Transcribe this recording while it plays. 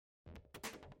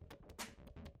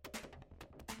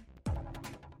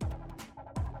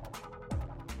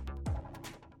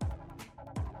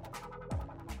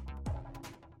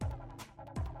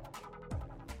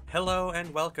Hello and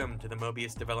welcome to the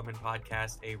Mobius Development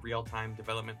Podcast, a real-time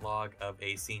development log of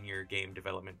a senior game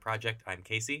development project. I'm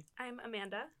Casey. I'm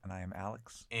Amanda. And I am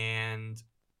Alex. And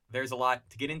there's a lot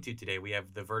to get into today. We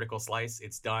have the vertical slice.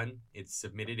 It's done. It's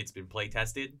submitted. It's been play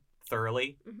tested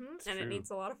thoroughly. Mm-hmm. And true. it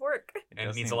needs a lot of work. And it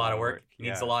does needs need a lot of work. It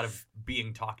Yeah. needs a lot of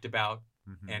being talked about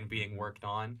Mhm. and being worked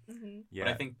on. Mm-hmm. Yeah.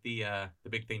 But I think the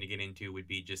big thing to get into would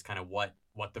be just kind of what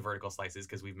the vertical slice is,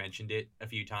 because we've mentioned it a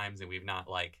few times and we've not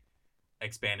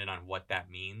expanded on what that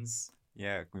means.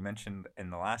 Yeah, we mentioned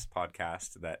in the last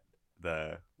podcast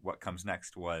that what comes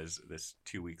next was this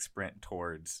 2-week sprint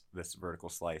towards this vertical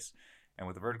slice. And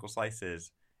what the vertical slice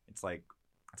is, it's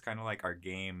kind of like our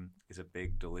game is a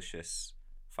big, delicious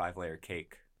 5-layer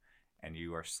cake. And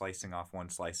you are slicing off one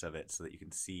slice of it so that you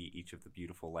can see each of the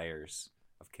beautiful layers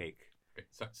of cake. Okay,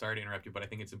 sorry to interrupt you, but I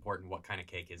think it's important. What kind of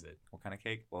cake is it? What kind of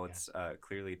cake? Well, it's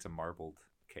clearly it's a marbled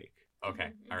cake. Okay,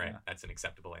 Mhm, all right. yeah. That's an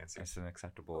acceptable answer. It's an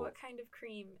acceptable. What kind of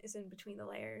cream is in between the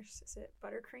layers? Is it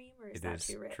buttercream or is It that is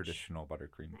too rich? traditional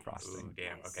buttercream Nice. frosting. Ooh,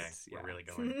 damn. Nice. Okay, Yeah. we're really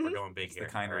going big It's here.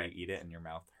 the kind All where right. you eat it and your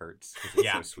mouth hurts because it's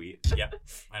Yeah. so sweet. Yep,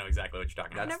 I know exactly what you're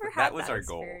talking I've about. never That had was that our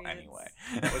goal experience. anyway.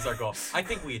 That was our goal. I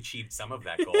think we achieved some of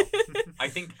that goal. I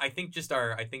think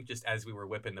just as we were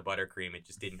whipping the buttercream, it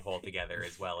just didn't hold together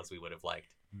as well as we would have liked.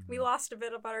 We lost a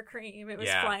bit of buttercream. It was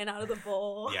Yeah. flying out of the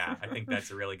bowl. Yeah, I think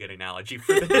that's a really good analogy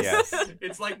for this. Yes.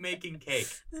 It's like making cake.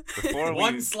 Before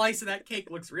One we slice of that cake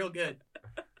looks real good.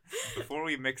 before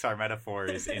we mix our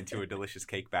metaphors into a delicious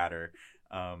cake batter,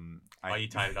 Oh, you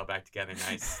tied it all back together.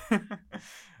 Nice.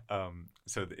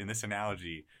 So in this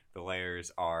analogy, the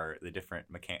layers are the different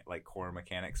core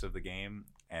mechanics of the game,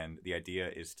 and the idea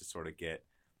is to sort of get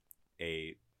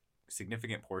a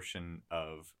significant portion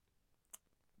of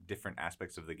different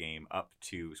aspects of the game up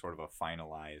to sort of a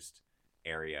finalized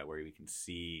area where we can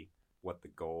see what the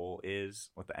goal is,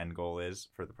 what the end goal is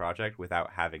for the project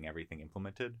without having everything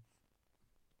implemented.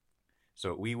 So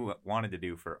what we wanted to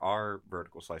do for our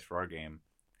vertical slice for our game,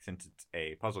 since it's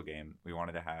a puzzle game, we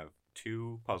wanted to have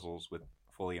 2 puzzles with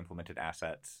fully implemented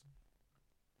assets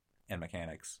and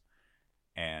mechanics,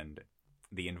 and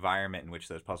the environment in which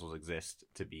those puzzles exist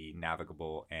to be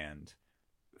navigable and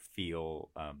feel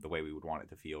the way we would want it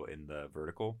to feel in the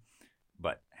vertical,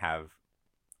 but have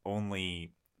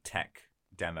only tech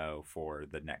demo for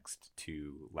the next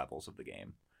 2 levels of the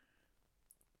game.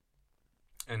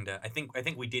 And I think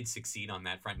we did succeed on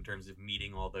that front in terms of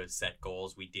meeting all those set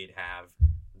goals. We did have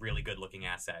really good looking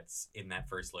assets in that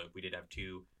first loop. We did have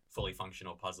 2 fully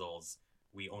functional puzzles.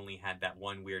 We only had that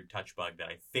one weird touch bug that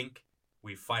I think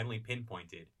we finally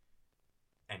pinpointed.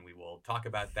 And we will talk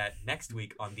about that next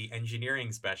week on the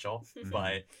engineering special.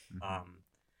 But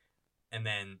and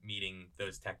then meeting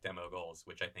those tech demo goals,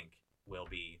 which I think will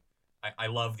be I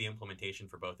love the implementation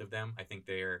for both of them. I think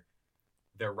they're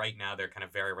right now they're kind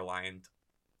of very reliant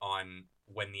on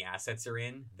when the assets are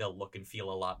in, they'll look and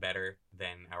feel a lot better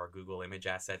than our Google image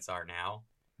assets are now,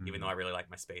 even though I really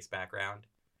like my space background.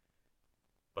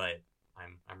 But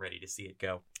I'm ready to see it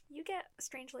go. You get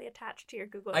strangely attached to your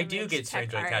Google I image do get tech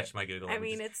strangely art. attached to my Google I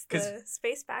images. mean, it's 'Cause- the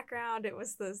space background. It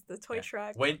was the toy Yeah.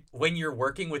 truck. when you're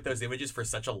working with those images for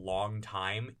such a long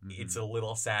time, it's a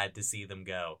little sad to see them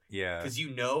go. Yeah. Because you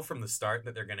know from the start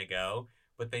that they're going to go,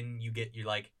 but then you're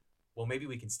like, well, maybe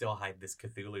we can still hide this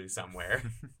Cthulhu somewhere.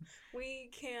 We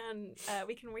can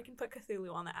put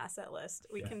Cthulhu on the asset list.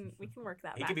 We Yeah. can work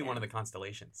that. He back could be one in. of the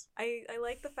constellations. I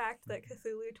like the fact that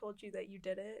Cthulhu told you that you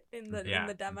did it in the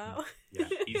Yeah. demo. Yeah,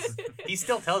 he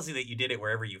still tells you that you did it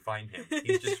wherever you find him.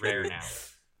 He's just rare now.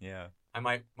 Yeah. I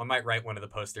might write one of the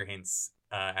poster hints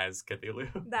as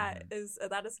Cthulhu. That is a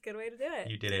good way to do it.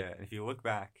 You did Yeah. it. If you look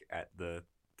back at the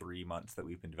 3 months that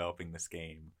we've been developing this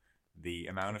game, the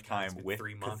amount of God, it's time been with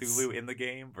 3 months. Cthulhu in the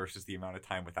game versus the amount of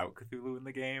time without Cthulhu in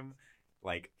the game,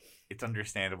 it's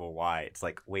understandable why. It's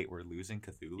like, wait, we're losing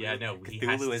Cthulhu? Yeah, no, he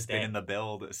has Cthulhu to has stay. been in the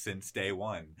build since day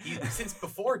 1. Since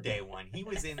before day 1, he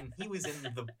was in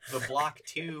the block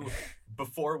 2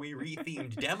 before we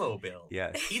rethemed demo build.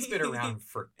 Yes. He's been around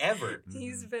forever.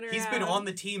 He's been around. He's been on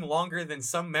the team longer than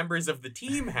some members of the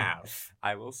team have.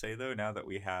 I will say, though, now that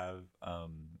we have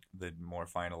the more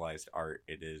finalized art,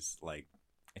 it is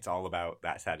it's all about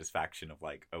that satisfaction of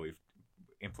we've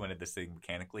implemented this thing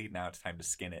mechanically. Now it's time to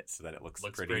skin it so that it looks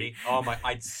pretty. Oh my!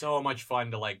 It's so much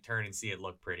fun to turn and see it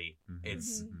look pretty. Mhm,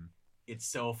 It's mhm. it's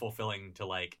so fulfilling to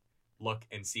look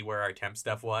and see where our temp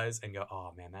stuff was and go,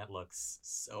 oh man, that looks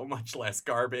so much less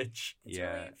garbage. It's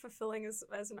really fulfilling as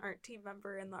an art team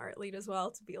member and the art lead as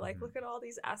well to be like, Mhm. look at all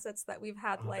these assets that we've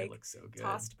had Oh, they like look so good.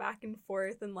 tossed back and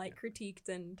forth and like critiqued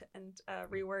and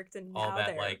reworked, and All now that,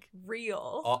 they're like,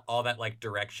 real. All that like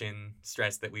direction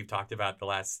stress that we've talked about the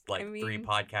last like I 3 mean-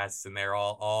 podcasts, and they're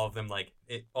all of them like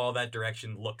all that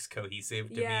direction looks cohesive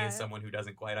to me Yeah. as someone who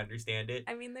doesn't quite understand it.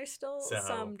 I mean, there's still So-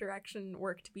 some direction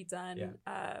work to be done,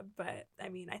 Yeah. but I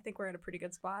mean, I think we're in a pretty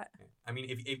good spot. I mean,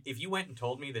 if you went and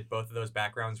told me that both of those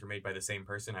backgrounds were made by the same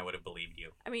person, I would have believed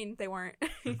you. I mean, they weren't.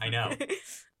 I know.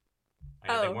 I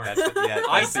know they Oh. weren't. That's the, yeah,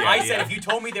 I, that's the I idea. said if you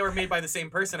told me they were made by the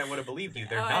same person, I would have believed you.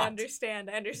 They're Oh, not. I understand.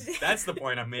 That's the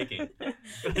point I'm making.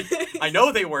 I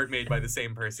know they weren't made by the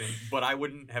same person, but I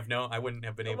wouldn't have known. I wouldn't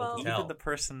have been able Well- to Even tell. the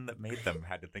person that made them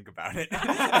had to think about it.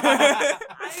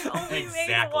 I only made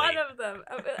Exactly. one of them.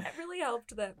 It really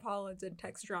helped that Paula did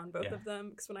texture on both Yeah. of them,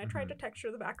 because when I tried to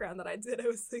texture the background that I did, I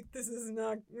was like, this is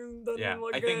not doesn't Yeah,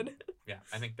 look I good. think- Yeah,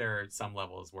 I think there are some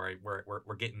levels where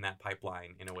we're getting that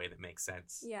pipeline in a way that makes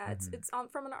sense. Yeah, Mhm. it's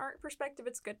from an art perspective,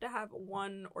 it's good to have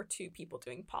 1 or 2 people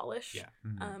doing polish. Yeah.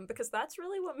 Mhm. Because that's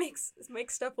really what makes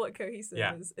stuff look cohesive.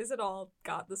 Yeah. Is it all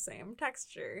got the same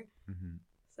texture? Mhm.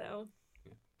 So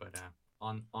But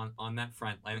on that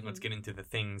front, I think let's Mhm. get into the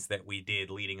things that we did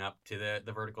leading up to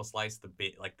the vertical slice, the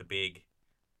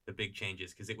big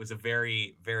changes, because it was a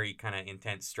very very kind of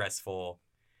intense, stressful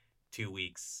 2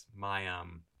 weeks.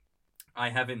 I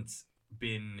haven't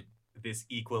been this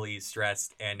equally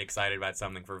stressed and excited about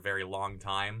something for a very long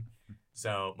time,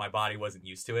 so my body wasn't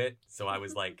used to it. So I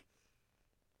was like,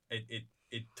 it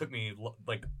took me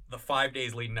like the 5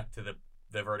 days leading up to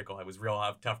the vertical. It was real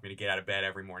tough for me to get out of bed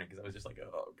every morning because I was just like,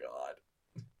 oh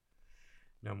god,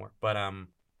 no more. But I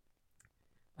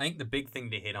think the big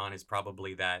thing to hit on is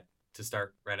probably that, to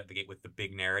start right at the gate with the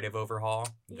big narrative overhaul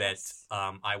Yes.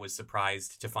 that I was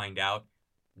surprised to find out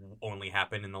only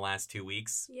happened in the last 2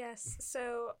 weeks. yes,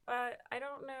 so I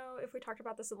don't know if we talked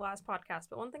about this in the last podcast,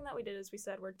 but one thing that we did is we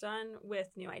said we're done with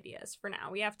new ideas for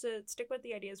now. We have to stick with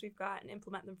the ideas we've got and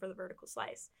implement them for the vertical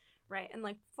slice, right? And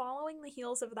like following the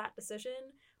heels of that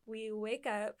decision, we wake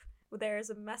up. There's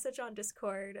a message on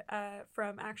Discord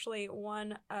from actually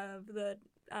one of the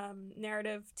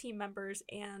narrative team members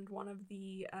and one of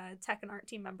the tech and art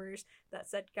team members that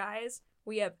said, guys,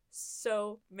 we have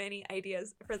so many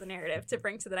ideas for the narrative to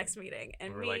bring to the next meeting.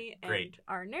 And We're me like, great. and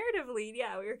our narrative lead,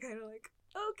 we were kind of like,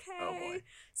 okay. Oh, boy.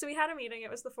 So we had a meeting.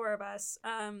 It was the 4 of us,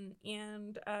 and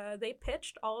they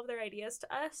pitched all of their ideas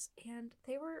to us, and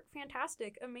they were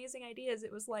fantastic, amazing ideas.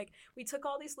 It was like we took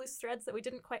all these loose threads that we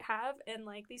didn't quite have, and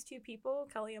like these 2 people,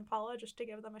 Kelly and Paula, just to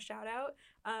give them a shout out,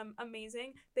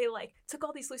 amazing. They like took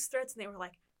all these loose threads and they were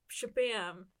like,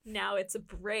 shabam, now it's a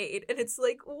braid, and it's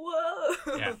like,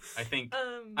 whoa. Yeah, I think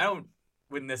I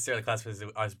wouldn't necessarily classify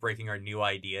it as breaking our new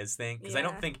ideas thing, because I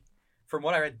don't Yeah. think, from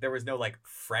what I read, there was no like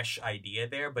fresh idea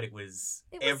there, but it was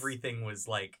everything was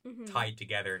like Mhm. tied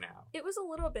together now. It was a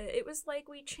little bit. It was like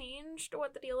we changed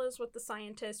what the deal is with the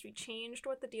scientist. We changed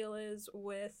what the deal is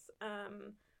with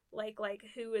like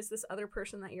who is this other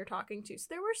person that you're talking to. So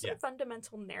there were some Yeah.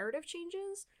 fundamental narrative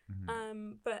changes.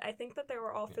 Mhm. But I think that they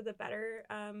were all for the better.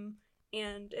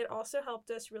 And it also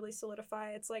helped us really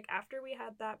solidify. It's like after we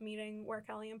had that meeting where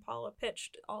Kelly and Paula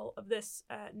pitched all of this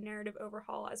narrative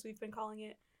overhaul, as we've been calling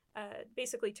it,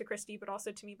 basically to Christy, but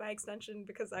also to me by extension,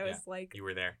 because I was like, You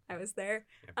were there. I was there.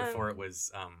 Before it Um,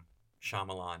 was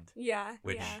Shyamalan, Yeah.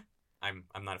 which yeah. I'm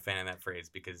not a fan of that phrase,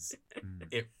 because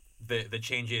Mhm. the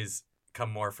changes come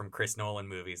more from Chris Nolan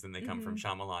movies than they come from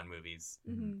Mm-hmm. Shyamalan movies.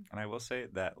 Mhm. And I will say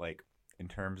that, like, in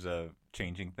terms of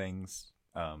changing things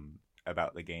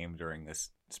about the game during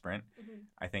this sprint, Mhm.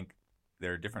 I think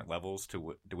there are different levels to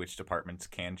which departments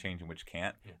can change and which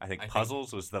can't. Yeah. I think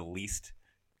puzzles was the least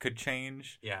could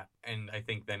change. Yeah, and I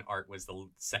think then art was the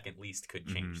second least could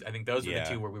change. Mhm. I think those were Yeah.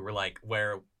 the 2 where we were like,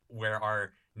 where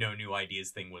our no new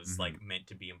ideas thing was Mhm. like meant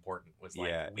to be important. Was like,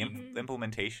 Yeah, we, Mhm.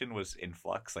 implementation was in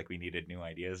flux. Like, we needed new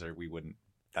ideas, or we wouldn't.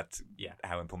 That's Yeah.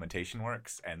 how implementation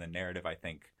works. And the narrative, I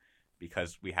think,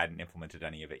 because we hadn't implemented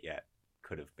any of it yet,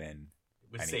 could have been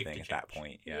it was safe to anything change. at that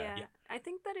point. Yeah. Yeah. I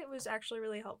think that it was actually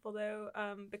really helpful though,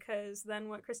 because then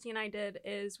what Christy and I did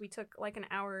is we took like an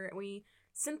hour and we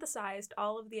synthesized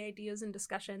all of the ideas and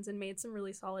discussions and made some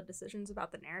really solid decisions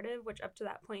about the narrative, which up to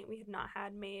that point we had not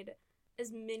had made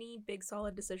as many big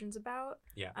solid decisions about.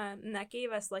 Yeah. And that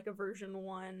gave us like a version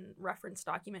 1 reference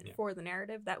document Yeah. for the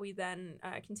narrative that we then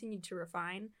continued to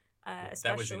refine. That was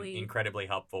Especially incredibly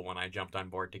helpful when I jumped on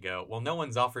board to go, well, no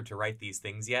one's offered to write these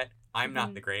things yet. I'm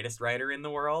not Mhm. the greatest writer in the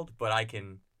world, but I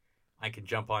can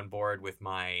jump on board with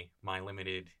my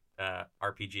limited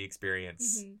RPG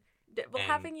experience. Mhm. Well,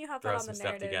 and having you help throw out on some the stuff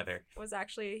narrative together. was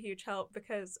actually a huge help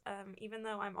because even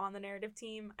though I'm on the narrative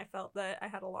team, I felt that I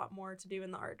had a lot more to do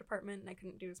in the art department and I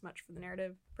couldn't do as much for the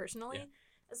narrative personally Yeah.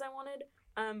 as I wanted.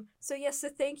 So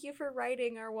thank you for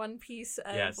writing our one piece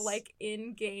of Yes. like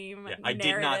in-game Yeah, I narrative.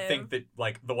 did not think that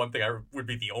like the one thing would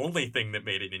be the only thing that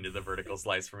made it into the vertical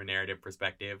slice from a narrative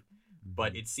perspective,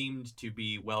 but it seemed to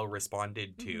be well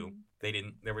responded to.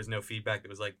 Mhm. There was no feedback that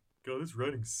was like, "God, this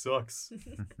writing sucks."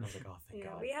 I was like, "Oh, thank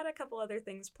Yeah, God." we had a couple other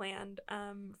things planned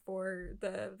for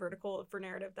the vertical for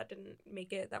narrative that didn't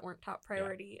make it, that weren't top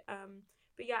priority.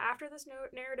 But yeah, after this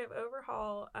narrative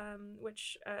overhaul,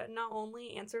 which not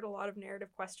only answered a lot of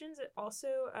narrative questions, it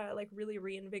also like really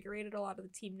reinvigorated a lot of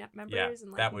the team net members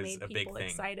and like that was made a big people thing.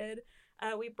 excited.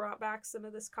 We brought back some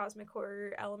of this cosmic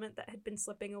horror element that had been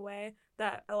slipping away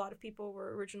that a lot of people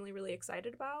were originally really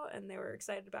excited about, and they were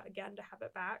excited about again to have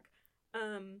it back.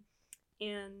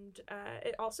 And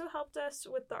it also helped us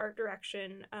with the art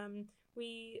direction.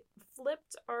 We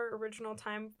flipped our original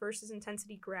time versus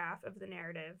intensity graph of the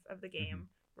narrative of the game,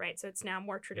 right? So it's now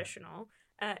more traditional.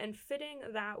 And fitting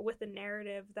that with a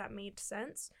narrative that made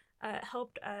sense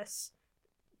helped us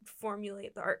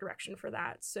formulate the art direction for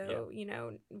that. So,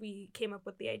 we came up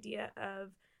with the idea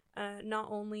of not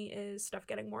only is stuff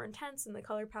getting more intense and the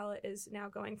color palette is now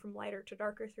going from lighter to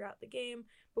darker throughout the game,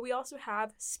 but we also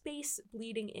have space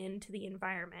bleeding into the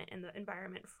environment and the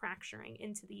environment fracturing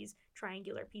into these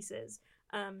triangular pieces.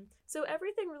 So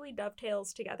everything really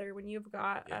dovetails together when you've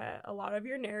got a lot of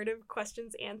your narrative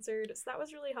questions answered. So that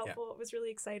was really helpful. It was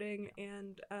really exciting.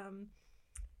 And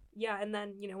and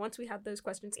then, once we had those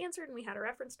questions answered and we had a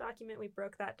reference document, we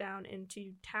broke that down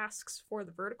into tasks for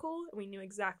the vertical. And we knew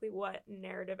exactly what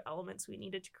narrative elements we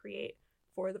needed to create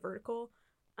for the vertical.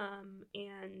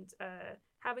 And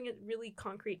having a really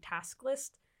concrete task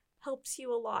list helps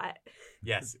you a lot.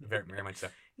 Yes, very, very much so.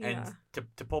 Yeah. And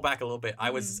to pull back a little bit, I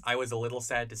was a little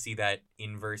sad to see that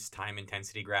inverse time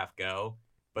intensity graph go.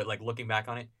 But like looking back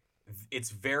on it, it's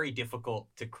very difficult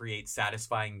to create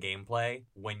satisfying gameplay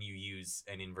when you use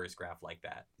an inverse graph like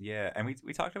that. Yeah, and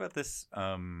we talked about this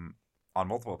on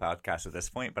multiple podcasts at this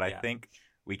point, but I think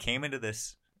we came into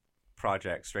this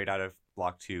project straight out of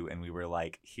Block 2 and we were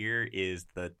like, here is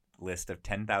the list of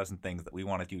 10,000 things that we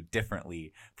want to do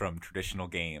differently from traditional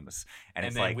games. And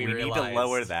it's like, we need to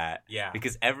lower that. Yeah.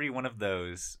 Because every one of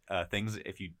those things,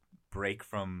 if you break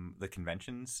from the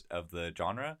conventions of the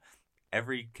genre,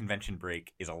 every convention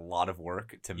break is a lot of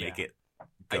work to make it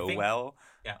go well.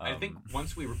 Yeah, I think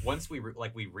once we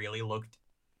really looked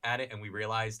at it and we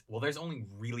realized, well, there's only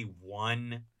really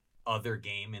one other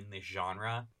game in this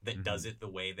genre that does it the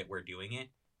way that we're doing it.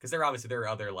 Because there are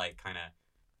other like kind of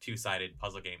two-sided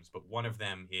puzzle games, but one of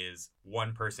them is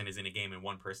one person is in a game and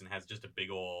one person has just a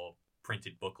big old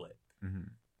printed booklet. Mm-hmm.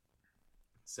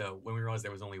 So when we realized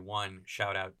there was only one,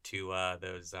 shout out to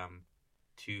those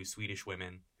two Swedish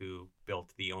women who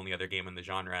built the only other game in the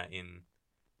genre in,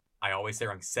 I always say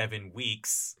wrong, 7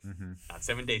 weeks. Not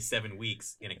 7 days, 7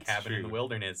 weeks in a cabin in the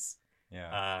wilderness.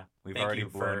 Yeah. We've already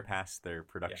blown past their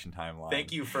production timeline.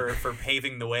 Thank you for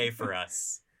paving the way for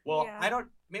us. Well,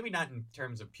 maybe not in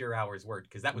terms of pure hours worked,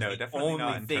 because that was the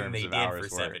only thing they did for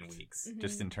 7 weeks.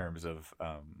 Just in terms of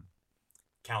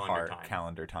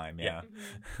calendar time, yeah.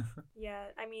 Yeah,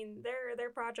 I mean, their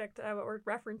project, what we're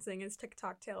referencing is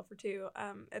TikTok Tale for Two.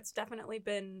 It's definitely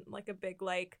been like a big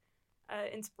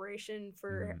inspiration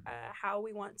for how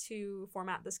we want to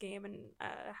format this game and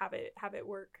have it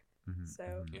work.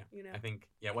 So I think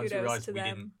once we realized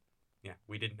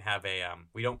we didn't have a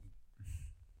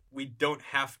we don't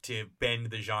have to bend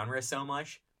the genre so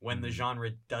much when the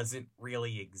genre doesn't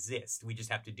really exist. We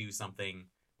just have to do something.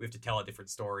 We have to tell a different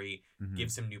story,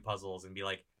 give some new puzzles, and be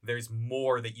like, there's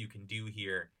more that you can do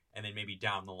here. And then maybe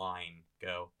down the line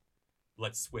go,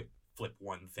 let's flip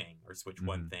one thing or switch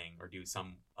one thing or do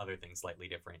some other thing slightly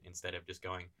different instead of just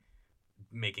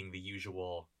making the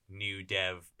usual new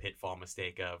dev pitfall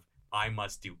mistake of, I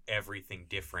must do everything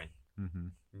different.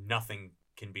 Nothing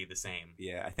can be the same.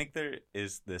 Yeah, I think there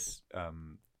is this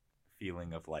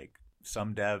feeling of like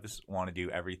some devs want to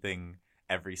do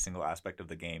every single aspect of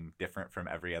the game different from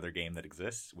every other game that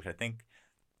exists, which I think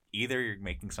either you're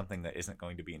making something that isn't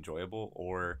going to be enjoyable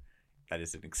or that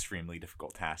is an extremely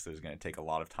difficult task that is going to take a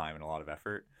lot of time and a lot of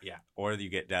effort. Yeah. Or you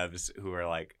get devs who are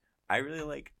like, I really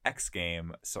like X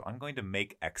game, so I'm going to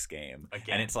make X game.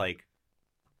 Again. And it's like,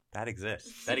 that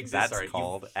exists. That's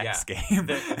called X game.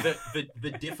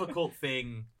 The difficult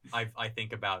thing I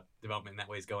think about development in that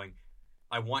way is going,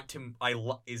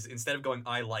 is instead of going,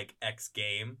 I like X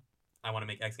game, I want to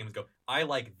make X games go, I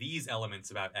like these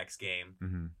elements about X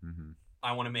game.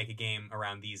 I want to make a game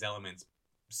around these elements.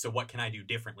 so what can I do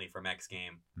differently from X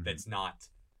game Mhm. that's not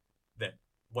that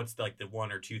what's like the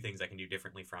one or two things I can do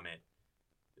differently from it,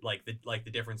 like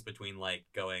the difference between like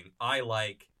going I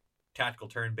like tactical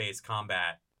turn-based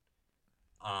combat,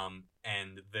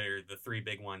 and they're the three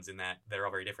big ones in that they're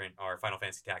all very different are Final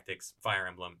Fantasy Tactics, Fire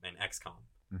Emblem, and XCOM.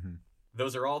 Mhm.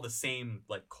 Those are all the same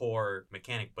like core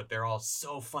mechanic, but they're all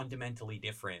so fundamentally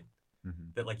different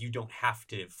Mhm. that like you don't have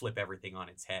to flip everything on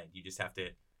its head. You just have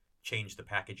to change the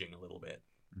packaging a little bit.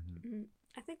 Mhm.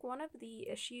 I think one of the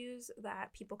issues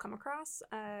that people come across,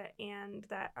 and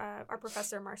that our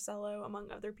professor Marcelo,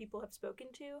 among other people, have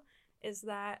spoken to, is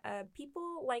that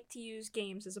people like to use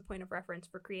games as a point of reference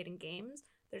for creating games.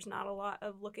 There's not a lot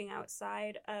of looking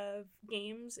outside of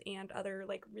games and other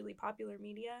like really popular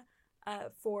media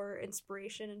for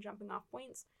inspiration and jumping off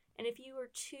points. And if you were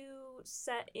too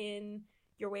set in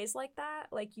your ways like that,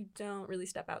 like you don't really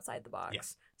step outside the box. Yeah.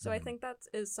 So I Mhm. think that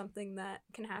is something that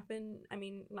can happen. I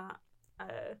mean,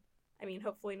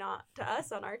 hopefully not to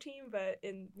us on our team, but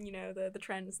in the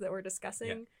trends that we're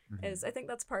discussing, Mhm. is I think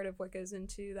that's part of what goes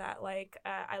into that. Like,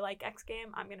 I like X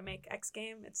game, I'm gonna make X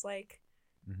game. It's like,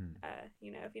 Mhm.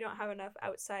 if you don't have enough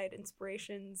outside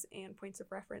inspirations and points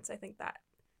of reference, I think that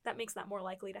makes that more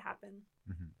likely to happen.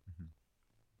 Mhm. Mhm.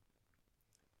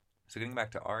 So getting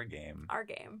back to our game, Our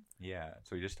game. yeah.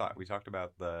 So we talked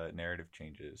about the narrative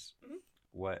changes. Mhm.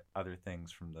 What other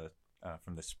things from the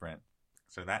sprint?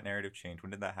 So that narrative change.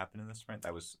 When did that happen in the sprint?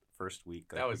 That was first week.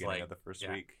 That was beginning like of the first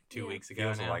yeah, week. 2 Yeah. weeks ago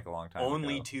Feels now. like a long time.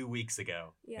 Only ago. 2 weeks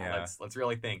ago. Yeah. Yeah. Let's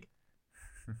really think.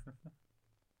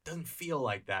 Doesn't feel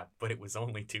like that, but it was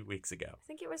only 2 weeks ago. I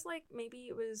think it was like maybe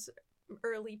it was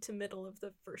early to middle of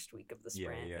the first week of the Yeah,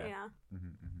 sprint. yeah.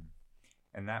 Mm-hmm.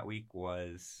 And that week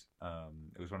was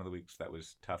it was one of the weeks that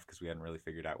was tough because we hadn't really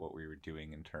figured out what we were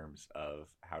doing in terms of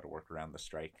how to work around the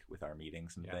strike with our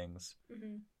meetings and Yeah. things.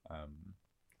 Mm-hmm.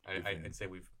 I'd say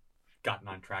we've gotten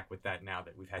on track with that now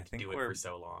that we've I had to think do it we're- for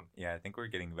so long. Yeah, I think we're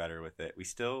getting better with it. We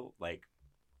still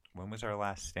when was our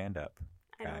last stand up?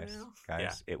 I don't know.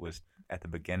 Guys, it was at the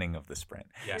beginning of the sprint.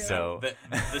 Yeah. So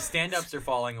the stand-ups are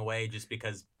falling away just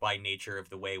because by nature of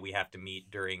the way we have to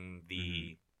meet during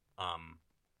the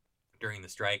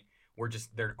strike,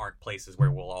 there aren't places where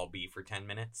we'll all be for 10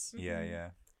 minutes. yeah, Mhm.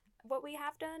 yeah. What we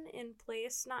have done in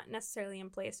place, not necessarily in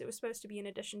place, it was supposed to be in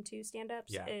addition to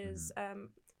stand-ups, Yeah. is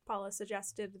Paula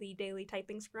suggested the daily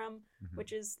typing scrum, Mhm.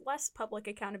 which is less public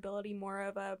accountability, more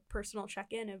of a personal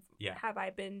check-in of Yeah. have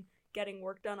I been getting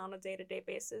work done on a day-to-day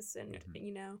basis, and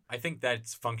I think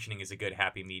that's functioning as a good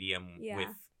happy medium Yeah.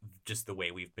 with just the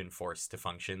way we've been forced to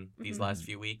function these Mhm. last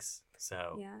few weeks.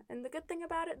 So yeah. And the good thing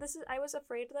about it, I was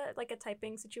afraid that like a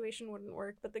typing situation wouldn't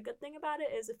work, but the good thing about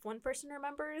it is if one person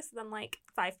remembers, then like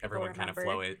 5 people everyone kind of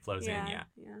remember. flows in. Yeah.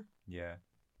 Yeah.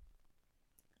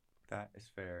 That is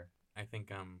fair. I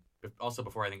think also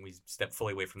before I think we step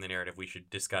fully away from the narrative, we should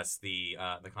discuss the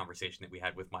conversation that we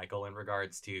had with Michael in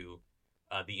regards to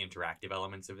the interactive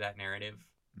elements of that narrative.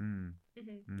 Mm.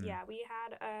 Mm-hmm. Yeah, we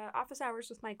had office hours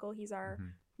with Michael. He's our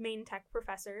Mhm. main tech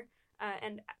professor.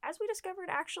 And as we discovered,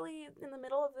 actually, in the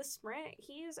middle of the sprint,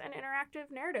 he's an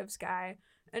interactive narratives guy.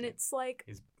 And it's like,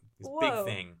 His whoa. big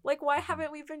thing. Like, why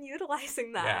haven't we been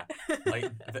utilizing that?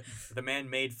 Like the man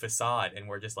made Facade, and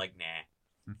we're just like,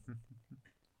 nah.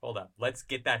 Hold up, let's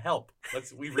get that help.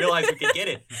 We realized we could get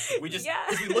it. We just Yeah.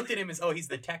 because we looked at him as he's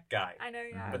the tech guy. I know,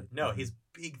 yeah. But no, his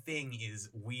big thing is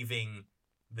weaving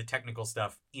the technical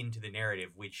stuff into the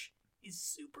narrative, which is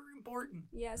super important.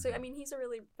 Yeah, so I mean, he's a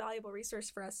really valuable resource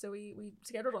for us. So we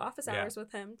scheduled office Yeah. hours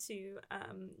with him to,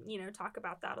 talk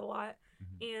about that a lot.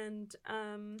 Mhm.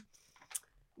 And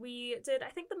we did, I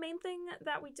think the main thing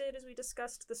that we did is we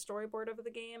discussed the storyboard of the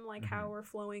game, like how we're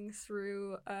flowing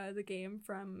through the game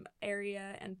from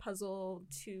area and puzzle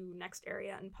to next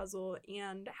area and puzzle,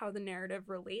 and how the narrative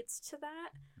relates to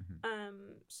that.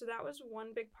 So that was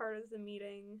one big part of the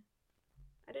meeting.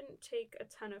 I didn't take a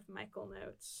ton of Michael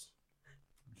notes.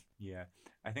 Yeah.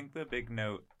 I think the big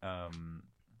note,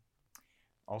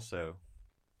 also,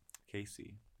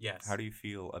 Casey, Yes. how do you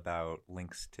feel about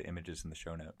links to images in the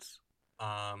show notes?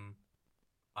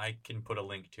 I can put a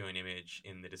link to an image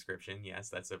in the description. Yes,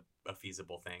 that's a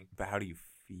feasible thing. But how do you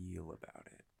feel about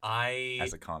it As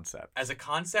as a concept? a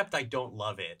concept, I don't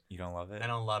love it. You don't love it? I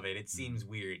don't love it. It seems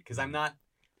weird because I'm not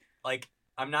like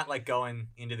going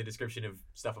into the description of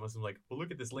stuff. I'm like, well,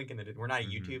 look at this link in the. We're not a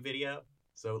Mhm. YouTube video,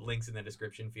 so links in the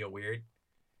description feel weird.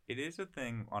 It is a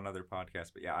thing on other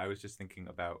podcasts, but yeah, I was just thinking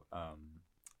about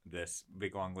this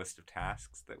big long list of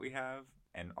tasks that we have,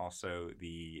 and also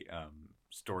the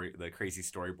crazy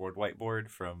storyboard whiteboard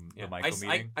from the Michael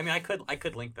meeting. I mean, I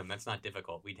could link them. That's not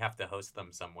difficult. We'd have to host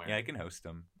them somewhere. Yeah, I can host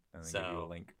them and then give you a So,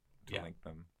 link to yeah. link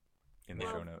them. in the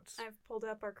Well, show notes. I've pulled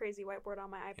up our crazy whiteboard on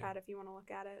my iPad if you want to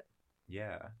look at it.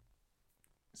 Yeah.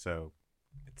 So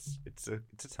it's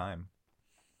a time.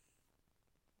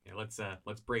 Yeah,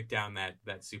 let's break down that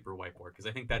super whiteboard, because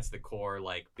I think that's the core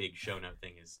like big show note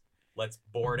thing is let's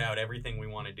board out everything we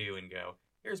want to do and go,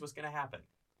 here's what's gonna happen.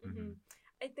 Mm-hmm.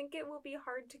 I think it will be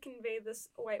hard to convey this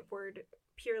whiteboard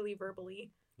purely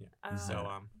verbally. Yeah.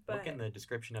 So but- look in the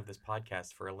description of this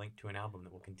podcast for a link to an album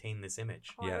that will contain this image.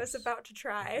 I was Yes. about to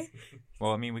try.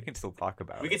 Well, I mean, we can still talk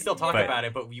about We it. can still talk But- about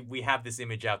it, but we have this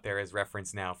image out there as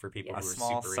reference now for people A who are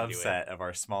small super into it. subset of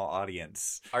our small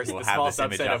audience Our will the have small this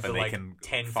image subset up of the and they like can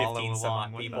 10, follow 15 some along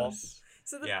odd with people. us.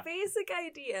 So the Yeah. basic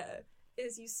idea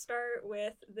is you start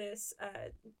with this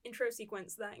intro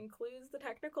sequence that includes the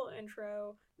technical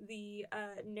intro, the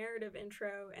narrative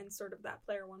intro, and sort of that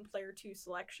player 1, player 2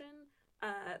 selection.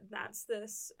 That's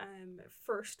this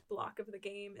first block of the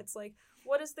game. It's like,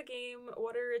 what is the game?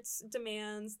 What are its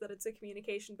demands? That it's a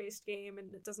communication-based game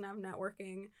and it doesn't have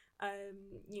networking.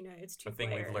 It's A thing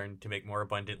two-player. we've learned to make more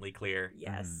abundantly clear.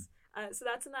 Yes. So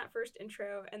that's in that first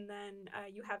intro, and then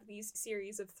you have these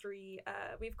series of 3.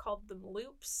 We've called them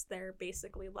loops. They're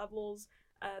basically levels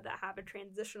that have a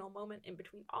transitional moment in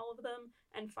between all of them.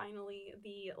 And finally,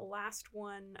 the last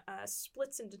one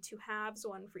splits into 2 halves,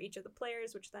 one for each of the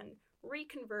players, which then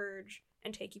reconverge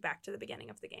and take you back to the beginning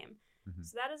of the game. Mhm.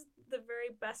 So that is the very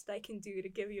best I can do to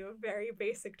give you a very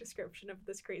basic description of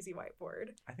this crazy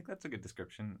whiteboard. I think that's a good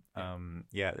description.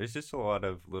 Yeah, there's just a lot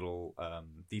of little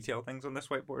detail things on this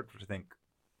whiteboard, which I think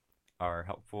are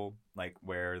helpful, like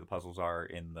where the puzzles are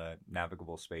in the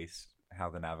navigable space, how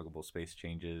the navigable space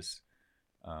changes,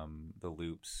 the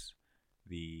loops,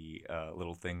 the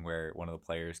little thing where one of the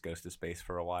players goes to space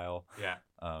for a while. Yeah.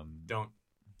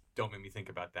 Don't make me think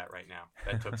about that right now.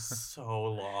 That took so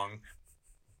long.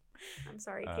 I'm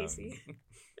sorry, Casey.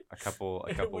 A couple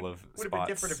It of would have spots. been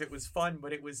different if it was fun,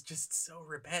 but it was just so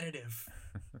repetitive.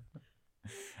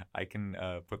 I can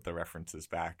put the references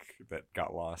back that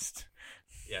got lost.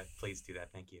 Yeah, please do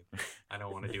that. Thank you. I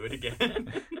don't want to do it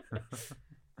again.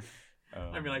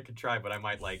 I mean, I could try, but I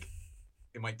might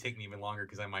it might take me even longer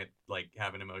because I might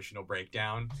have an emotional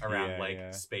breakdown around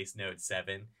Yeah. Space Note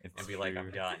 7 It's and be like, I'm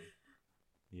true. done.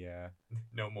 Yeah.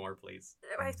 No more, please.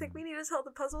 I think we need to tell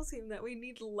the puzzle team that we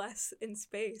need less in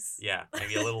space. Yeah,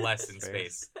 maybe a little less in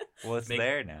Space. space. Well, it's Make-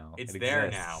 there now. It's It there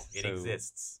exists. now. It So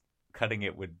exists. Cutting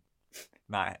it would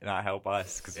not help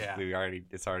us because Yeah.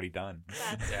 it's already done.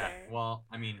 That's Yeah. fair. Well,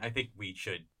 I mean, I think we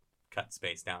should cut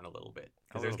space down a little bit A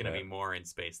because there's little going to be bit. more in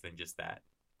space than just that.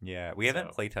 Yeah, we haven't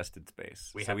So- play tested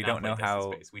space, We so have we not don't know playtested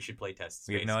how. space. We should play test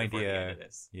We space have no before the end idea. of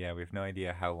this. Yeah, we have no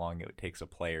idea how long it takes a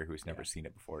player who's never Yeah. seen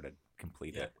it before to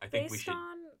complete Yeah, it. I think we Based should.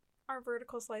 on our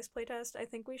vertical slice playtest, I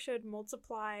think we should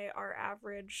multiply our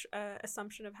average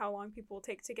assumption of how long people will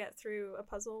take to get through a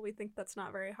puzzle. We think that's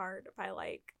not very hard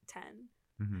by 10.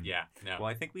 Mhm. Yeah, no. Well,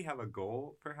 I think we have a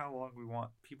goal for how long we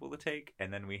want people to take,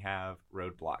 and then we have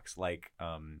roadblocks. Like,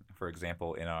 for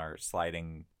example, in our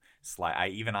sliding slide,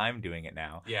 I'm doing it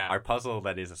now. Yeah. Our puzzle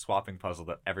that is a swapping puzzle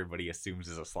that everybody assumes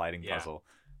is a sliding Yeah. puzzle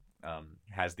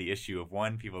has the issue of,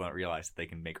 one, people don't realize that they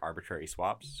can make arbitrary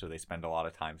swaps, so they spend a lot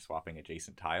of time swapping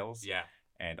adjacent tiles. Yeah.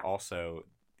 And also,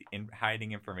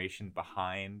 hiding information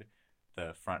behind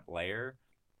the front layer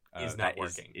Is not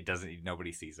working. It doesn't.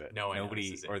 Nobody sees it. No one Nobody,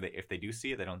 notices it. or if they do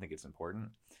see it, they don't think it's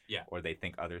important. Yeah. Or they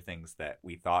think other things that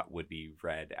we thought would be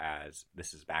read as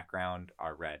this is background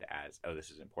are read as, oh, this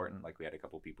is important. Like we had a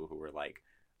couple people who were like,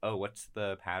 oh, what's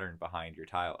the pattern behind your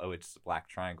tile? Oh, it's black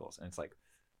triangles. And it's like,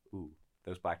 ooh,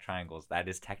 those black triangles, that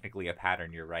is technically a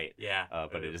pattern. You're right. Yeah.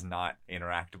 But it is not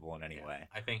interactable in any Yeah. way.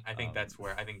 I think that's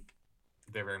where I think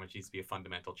there very much needs to be a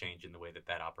fundamental change in the way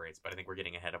that operates. But I think we're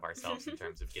getting ahead of ourselves in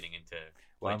terms of getting into.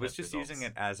 Well, I was playtest just results. using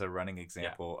it as a running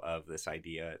example of this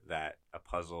idea that a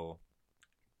puzzle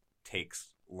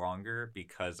takes longer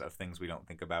because of things we don't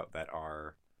think about that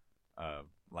are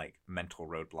like mental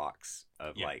roadblocks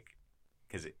of Yeah.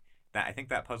 because I think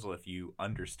that puzzle, if you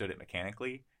understood it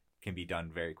mechanically, can be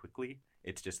done very quickly.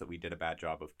 It's just that we did a bad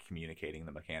job of communicating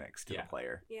the mechanics to Yeah. the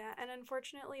player. Yeah, and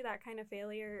unfortunately, that kind of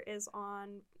failure is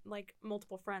on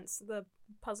multiple fronts: the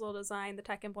puzzle design, the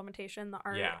tech implementation, the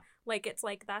art. Yeah. It's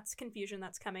that's confusion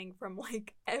that's coming from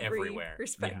every Everywhere.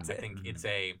 perspective. I think it's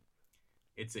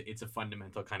a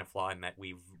fundamental kind of flaw in that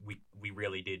we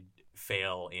really did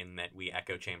fail in that we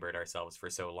echo chambered ourselves for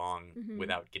so long Mhm.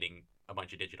 without getting a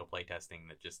bunch of digital playtesting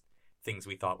that just things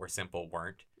we thought were simple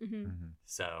weren't. hmm Mm-hmm.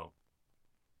 So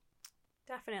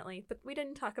Definitely, but we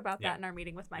didn't talk about Yeah. that in our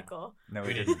meeting with Michael. No,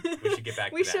 we didn't. We should get back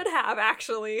to We that. should have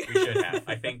actually. We should have.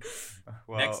 I think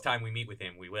Well, next time we meet with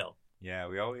him, we will. yeah,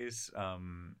 we always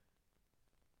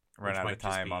run which out might of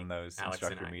just time be on those Alex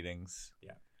and instructor I. meetings.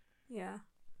 Yeah.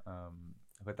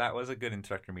 But that was a good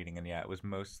instructor meeting, and yeah, it was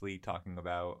mostly talking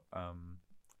about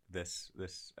this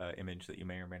image that you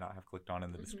may or may not have clicked on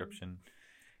in the Mhm. description,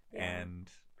 Yeah. and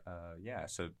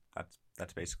so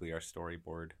that's basically our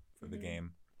storyboard for the Mhm.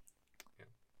 game.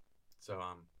 So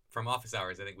from office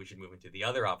hours, I think we should move into the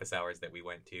other office hours that we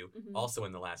went to, Mhm. also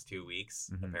in the last 2 weeks,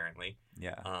 Mhm. apparently.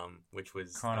 Yeah, Which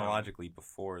was chronologically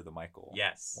before the Michael.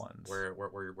 Yes, ones.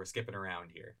 We're skipping around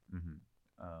here.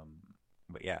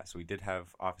 But yeah, so we did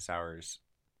have office hours.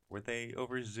 Were they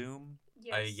over Zoom?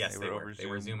 Yes, They they were were. over They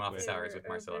were Zoom Zoom office They hours were with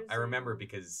Marcelo. over I remember Zoom.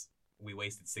 because we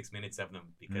wasted 6 minutes of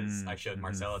them because I showed Mhm.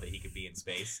 Marcelo that he could be in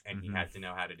space and he Mhm. had to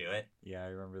know how to do it. Yeah, I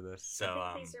remember this. So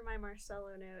I think these are my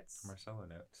Marcelo notes. Marcelo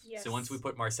notes. Yes. so once we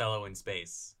put Marcelo in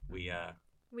space, we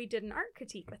did an art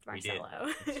critique with We did.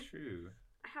 Marcelo. It's true.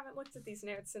 I haven't looked at these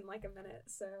notes in like a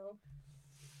minute, so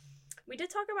we did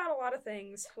talk about a lot of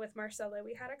things with Marcelo.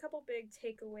 We had a couple big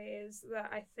takeaways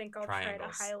that I think I'll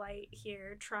Triangles. try to highlight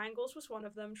here. Triangles was one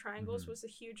of them. Triangles Mhm. was a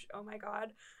huge, oh my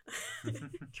god.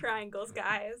 Triangles,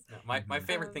 guys. No, my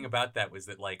favorite thing about that was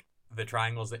that like the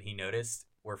triangles that he noticed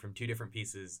were from two different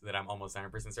pieces that I'm almost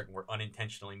 100% certain were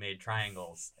unintentionally made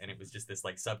triangles, and it was just this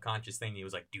like subconscious thing. He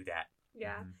was like, "Do that."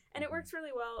 Yeah. Mhm. And it Mhm. works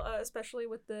really well, especially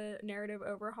with the narrative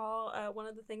overhaul. One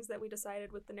of the things that we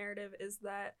decided with the narrative is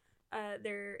that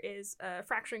there is a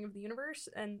fracturing of the universe,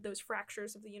 and those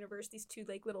fractures of the universe, these two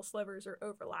like little slivers, are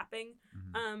overlapping.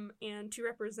 Mhm. And to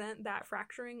represent that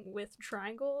fracturing with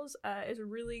triangles is a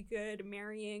really good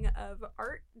marrying of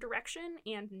art direction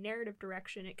and narrative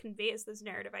direction. It conveys those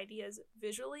narrative ideas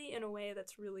visually in a way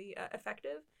that's really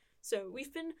effective. So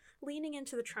we've been leaning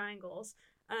into the triangles,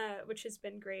 which has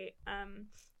been great.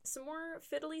 Some more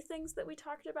fiddly things that we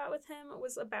talked about with him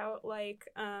was about like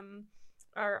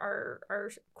our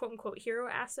quote unquote hero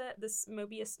asset, this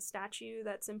Mobius statue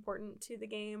that's important to the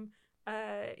game.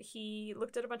 He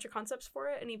looked at a bunch of concepts for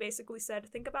it, and he basically said,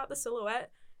 think about the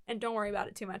silhouette and don't worry about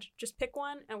it too much. Just pick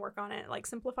one and work on it. Like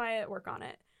simplify it, work on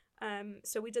it.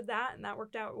 So we did that, and that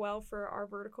worked out well for our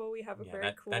vertical. We have a very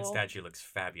that, cool. that statue looks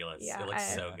fabulous. Yeah, it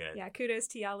looks I- so good. Yeah, kudos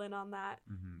to Yellen on that.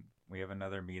 Mhm. We have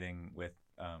another meeting with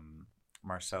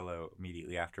Marcelo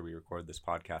immediately after we record this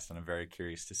podcast, and I'm very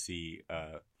curious to see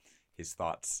his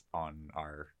thoughts on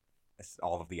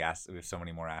all of the assets. We have so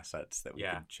many more assets that we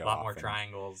Yeah, can show a lot off, more and,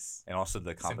 triangles. and also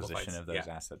the composition Simplified- of those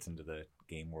yeah. assets into the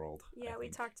game world. Yeah, I we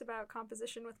think. talked about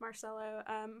composition with Marcelo.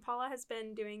 Paula has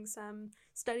been doing some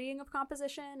studying of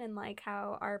composition and like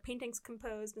how our paintings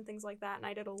composed and things like that, and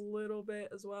I did a little bit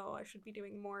as well. I should be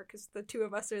doing more because the two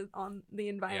of us are on the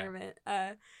environment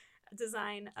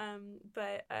design.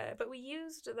 But we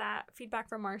used that feedback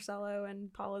from Marcelo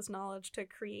and Paula's knowledge to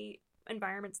create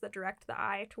environments that direct the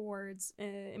eye towards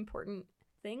important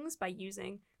things by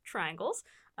using triangles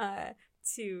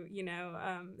to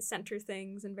center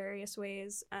things in various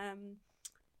ways, and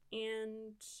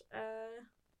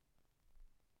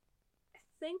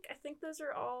I think those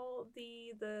are all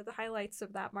the highlights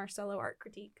of that Marcelo art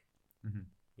critique.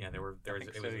 Yeah, there was think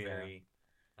it so, was a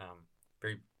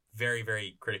yeah. very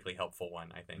very critically helpful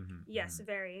one, I think. Mhm, Yes, mhm.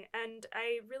 very. And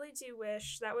I really do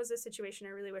wish that was a situation I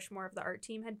really wish more of the art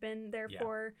team had been there Yeah.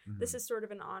 for. Mhm. This is sort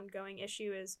of an ongoing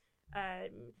issue, is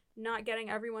not getting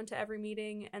everyone to every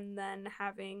meeting and then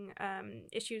having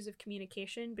issues of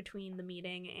communication between the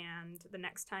meeting and the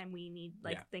next time we need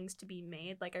Yeah. things to be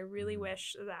made. Like I really Mhm.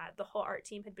 wish that the whole art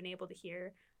team had been able to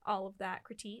hear all of that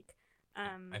critique.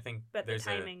 I think But the there's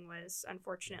timing was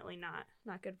unfortunately not good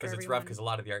for because everyone. it's rough because a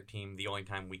lot of the art team, the only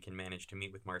time we can manage to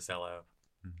meet with Marcelo,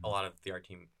 Mhm. a lot of the art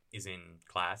team is in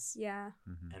class. Yeah.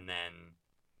 Mhm. And then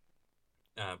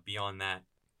beyond that,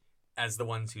 as the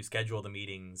ones who schedule the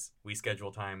meetings, we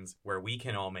schedule times where we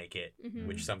can all make it, Mhm.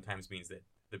 which sometimes means that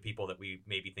the people that we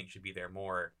maybe think should be there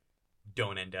more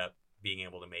don't end up being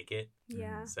able to make it.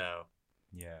 Yeah. So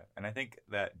Yeah, and I think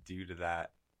that due to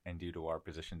that and due to our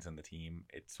positions in the team,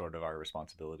 it's sort of our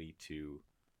responsibility to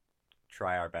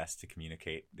try our best to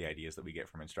communicate the ideas that we get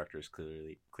from instructors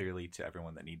clearly to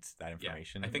everyone that needs that yeah,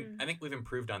 information. I think we've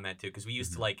improved on that too because we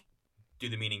used to Mhm. like do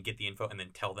the meeting, get the info, and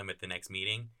then tell them at the next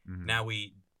meeting. Mhm. Now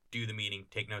we do the meeting,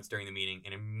 take notes during the meeting,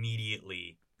 and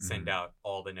immediately send Mhm. out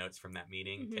all the notes from that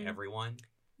meeting to Mhm. everyone.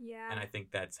 Yeah. And I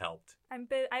think that's helped.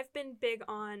 I've been big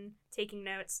on taking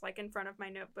notes, like in front of my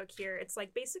notebook here. It's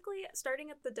like basically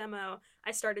starting at the demo,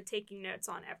 I started taking notes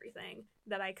on everything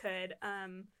that I could.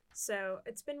 So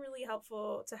it's been really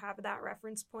helpful to have that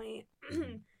reference point.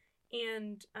 Mhm.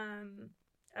 And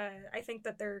I think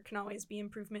that there can always be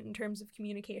improvement in terms of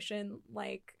communication.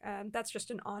 Like, that's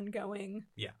just an ongoing.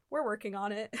 Yeah. We're working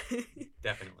on it.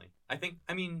 Definitely. I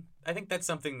think that's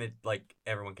something that like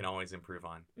everyone can always improve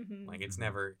on. Mm-hmm. Like it's Mhm.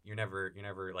 never you're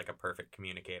never like a perfect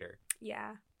communicator.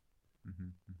 Yeah.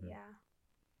 Mhm, mhm. Yeah.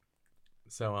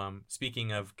 So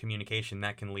speaking of communication,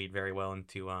 that can lead very well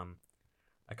into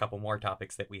a couple more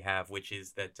topics that we have, which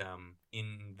is that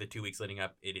in the 2 weeks leading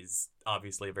up, it is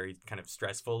obviously a very kind of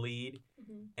stressful lead,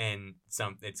 Mm-hmm. and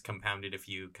it's compounded a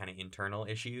few kind of internal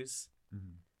issues.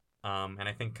 Mhm. And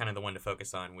I think kind of the one to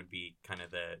focus on would be kind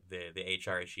of the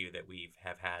HR issue that we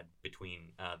have had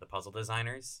between the puzzle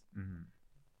designers. Mhm.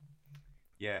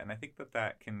 Yeah, and I think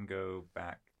that can go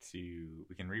back to,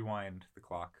 we can rewind the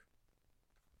clock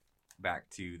back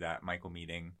to that Michael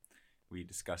meeting. We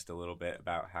discussed a little bit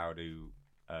about how to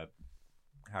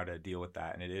deal with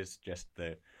that, and it is just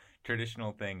the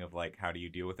traditional thing of like, how do you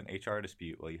deal with an HR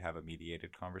dispute? Well, you have a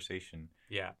mediated conversation.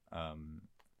 Yeah.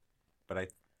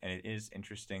 But and it is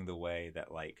interesting the way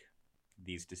that like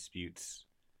these disputes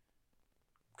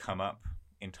come up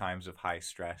in times of high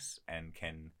stress and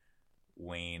can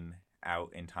wane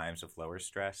out in times of lower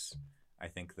stress. I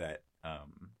think that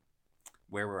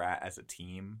where we're at as a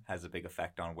team has a big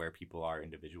effect on where people are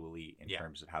individually in Yeah.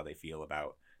 terms of how they feel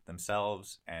about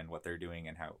themselves and what they're doing,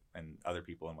 and other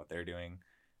people and what they're doing.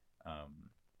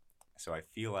 So I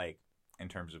feel like in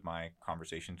terms of my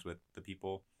conversations with the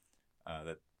people,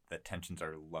 that tensions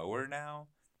are lower now,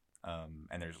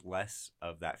 and there's less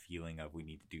of that feeling of we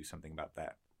need to do something about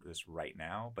this right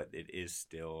now, but it is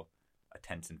still a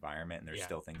tense environment, and there's Yeah.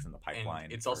 still things in the pipeline.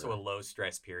 And it's also a low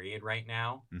stress period right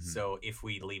now. Mhm. So if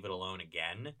we leave it alone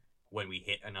again, when we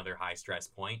hit another high stress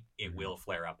point, it Mhm. will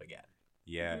flare up again.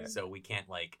 yeah. Mhm. So we can't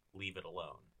like leave it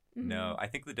alone. Mm-hmm. No, I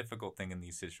think the difficult thing in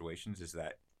these situations is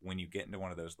that when you get into one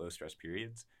of those low stress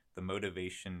periods, the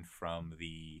motivation from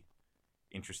the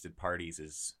interested parties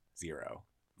is zero.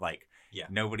 Like, Yeah.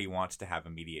 nobody wants to have a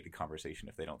mediated conversation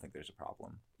if they don't think there's a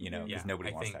problem, because Yeah,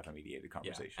 nobody I wants to think- have a mediated Yeah.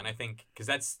 conversation. And I think because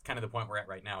that's kind of the point we're at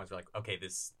right now is we're like, okay,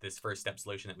 this first step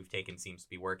solution that we've taken seems to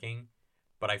be working,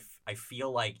 but I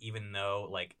feel like even though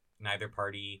like neither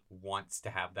party wants to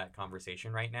have that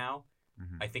conversation right now,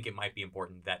 Mhm. I think it might be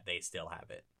important that they still have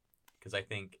it, because I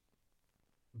think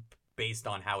based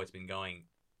on how it's been going,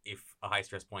 if a high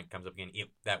stress point comes up again,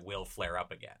 that will flare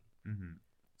up again. Mhm.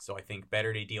 So I think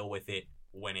better to deal with it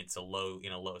when it's in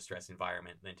a low stress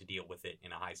environment than to deal with it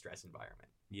in a high stress environment.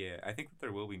 Yeah, I think that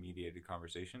there will be mediated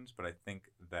conversations, but I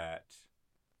think that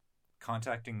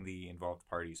contacting the involved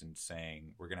parties and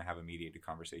saying, we're going to have a mediated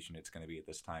conversation, it's going to be at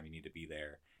this time, you need to be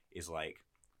there, is like,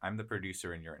 I'm the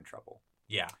producer and you're in trouble.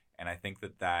 Yeah. And I think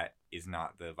that is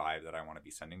not the vibe that I want to be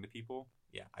sending to people.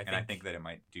 Yeah. I think that it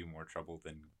might do more trouble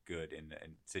than good in a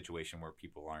situation where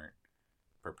people aren't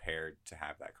prepared to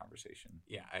have that conversation.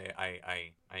 Yeah,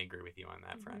 I agree with you on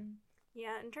that front. Mhm.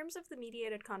 Yeah, in terms of the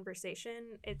mediated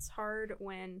conversation, it's hard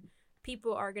when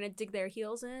people are going to dig their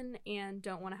heels in and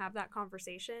don't want to have that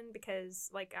conversation because,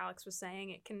 like Alex was saying,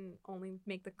 it can only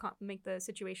make the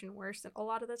situation worse a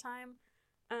lot of the time.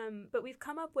 But we've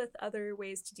come up with other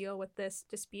ways to deal with this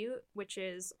dispute, which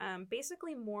is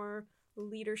basically more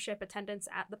leadership attendance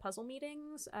at the puzzle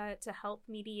meetings to help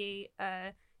mediate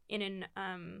in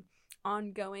an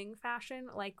ongoing fashion.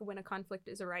 Like when a conflict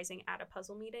is arising at a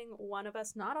puzzle meeting, one of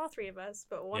us, not all three of us,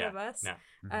 but one of us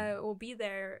Mhm. will be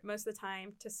there most of the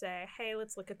time to say, hey,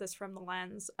 let's look at this from the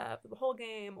lens of the whole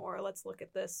game, or let's look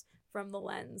at this from the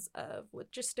lens of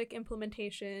logistic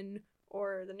implementation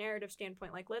or the narrative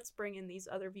standpoint. Like, let's bring in these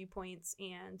other viewpoints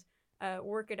and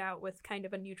work it out with kind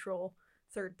of a neutral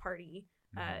third party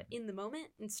Mhm. in the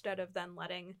moment, instead of then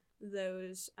letting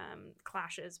those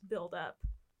clashes build up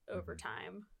over Mhm.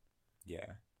 time.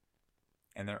 Yeah.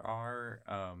 And there are,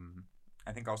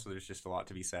 I think also there's just a lot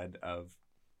to be said of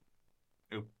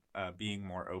being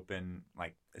more open,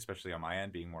 like, especially on my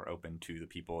end, being more open to the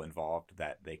people involved,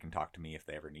 that they can talk to me if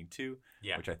they ever need to,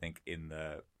 Yeah. which I think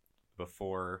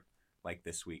before, like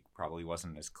this week, probably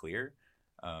wasn't as clear,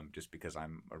 just because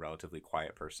I'm a relatively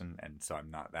quiet person, and so I'm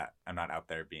not out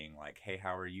there being like, hey,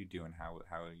 how are you doing? How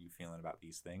are you feeling about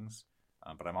these things?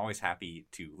 But I'm always happy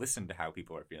to listen to how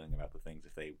people are feeling about the things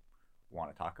if they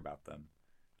want to talk about them.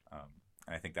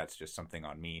 And I think that's just something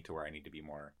on me to where I need to be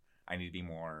more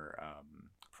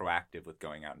proactive with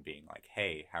going out and being like,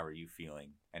 hey, how are you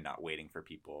feeling? And not waiting for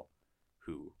people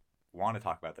who want to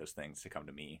talk about those things to come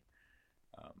to me.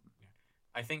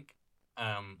 I think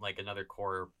like another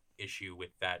core issue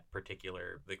with that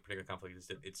particular conflict is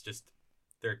that it's just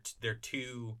they're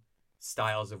two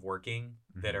styles of working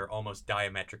that Mhm. are almost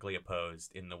diametrically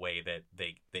opposed in the way that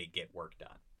they get work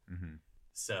done. Mm-hmm.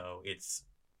 So it's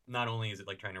not only is it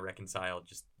like trying to reconcile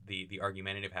just the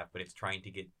argumentative half, but it's trying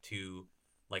to get two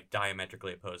like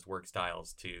diametrically opposed work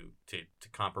styles to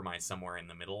compromise somewhere in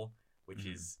the middle, which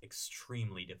is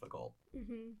extremely difficult.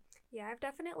 Yeah, I've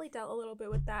definitely dealt a little bit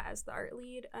with that as the art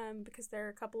lead, because there are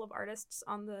a couple of artists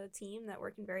on the team that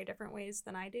work in very different ways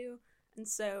than I do. And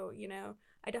so, you know,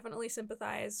 I definitely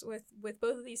sympathize with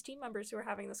both of these team members who are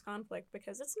having this conflict,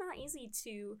 because it's not easy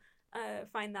to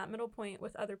find that middle point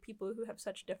with other people who have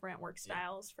such different work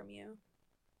styles from you.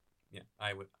 Yeah,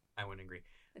 I would agree.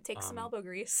 It takes some elbow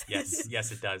grease.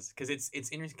 yes, it does. Because it's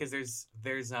interesting because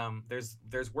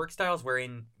there's work styles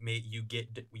wherein you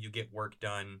get work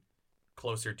done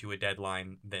closer to a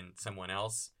deadline than someone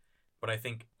else, but I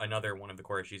think another one of the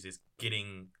core issues is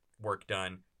getting work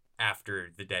done after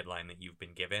the deadline that you've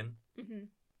been given,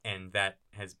 and that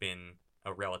has been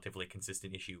a relatively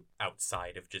consistent issue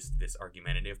outside of just this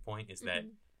argumentative point, is that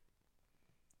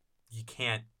you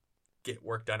can't get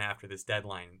work done after this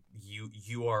deadline.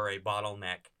 You are a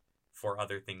bottleneck for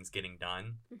other things getting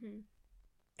done,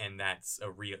 and that's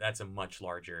a much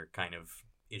larger kind of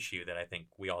issue that I think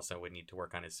we also would need to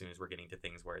work on as soon as we're getting to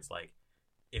things where it's like,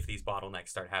 if these bottlenecks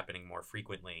start happening more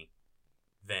frequently,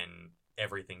 then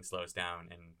everything slows down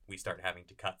and we start having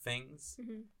to cut things.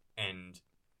 And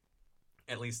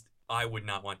at least I would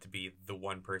not want to be the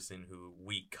one person who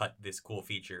we cut this cool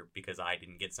feature because I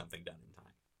didn't get something done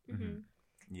in time.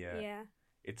 Yeah.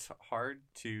 It's hard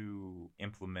to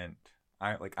implement.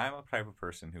 I'm a type of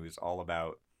person who is all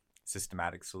about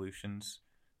systematic solutions,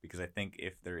 because I think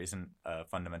if there isn't a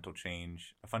fundamental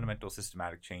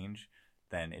systematic change,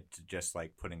 then it's just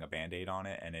like putting a Band-Aid on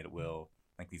it, and it will,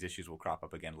 like, these issues will crop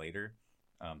up again later,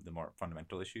 the more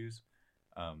fundamental issues.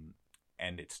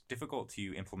 And it's difficult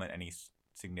to implement any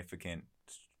significant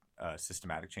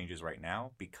systematic changes right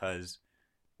now, because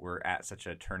we're at such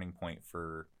a turning point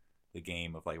for the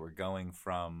game of, like, we're going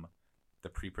from the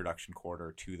pre-production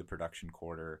quarter to the production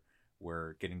quarter.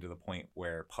 We're getting to the point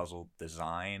where puzzle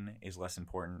design is less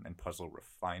important and puzzle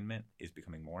refinement is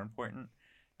becoming more important.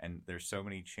 And there's so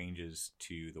many changes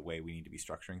to the way we need to be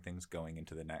structuring things going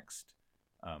into the next,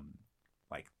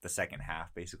 like the second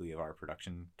half, basically, of our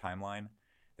production timeline,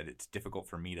 that it's difficult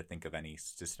for me to think of any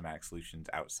systematic solutions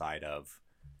outside of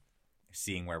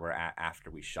seeing where we're at after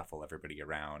we shuffle everybody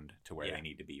around to where they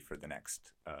need to be for the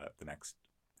next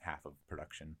half of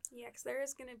production. Yeah, because there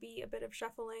is going to be a bit of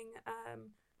shuffling,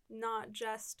 not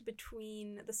just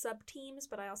between the sub-teams,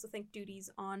 but I also think duties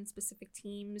on specific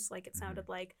teams. Like, it sounded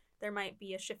like there might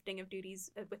be a shifting of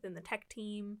duties within the tech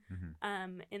team.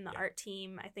 In the art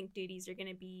team, I think duties are going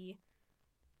to be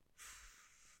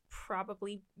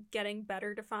probably getting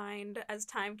better defined as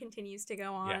time continues to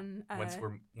go on.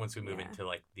 Once we move into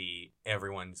like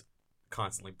everyone's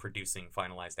constantly producing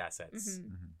finalized assets,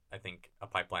 I think a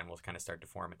pipeline will kind of start to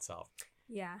form itself.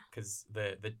 Yeah, because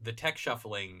the tech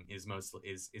shuffling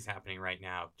is happening right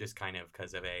now, just kind of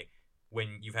because of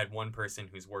when you've had one person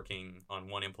who's working on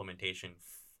one implementation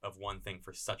of one thing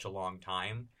for such a long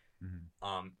time,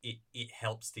 it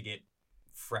helps to get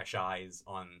fresh eyes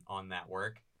on that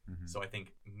work. So I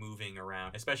think moving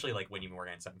around, especially like when you've been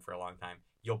working on something for a long time,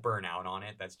 you'll burn out on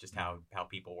it. That's just how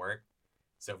people work.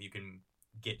 So if you can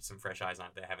get some fresh eyes on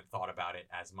it that haven't thought about it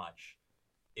as much,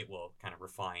 it will kind of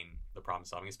refine the problem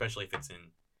solving, especially if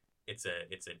it's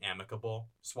an amicable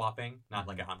swapping, not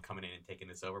like I'm coming in and taking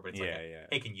this over, but it's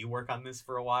hey, can you work on this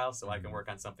for a while so I can work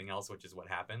on something else, which is what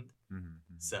happened.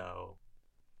 So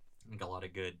I think a lot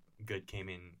of good came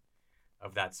in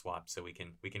of that swap, so we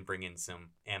can bring in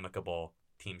some amicable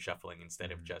team shuffling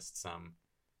instead of just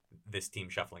this team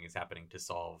shuffling is happening to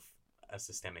solve a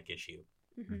systemic issue.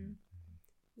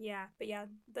 Yeah, but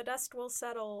the dust will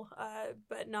settle,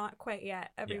 but not quite yet.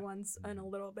 Everyone's in a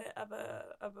little bit of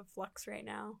a flux right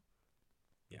now.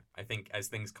 Yeah, I think as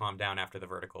things calm down after the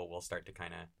vertical, we'll start to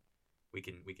kind of we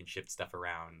can shift stuff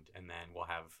around, and then we'll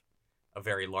have a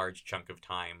very large chunk of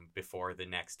time before the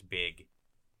next big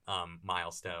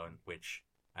milestone, which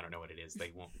I don't know what it is.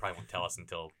 They probably won't tell us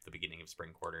until the beginning of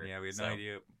spring quarter. Yeah, we have no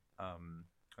idea,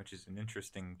 which is an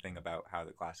interesting thing about how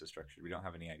the class is structured. We don't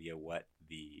have any idea what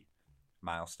the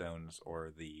milestones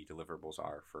or the deliverables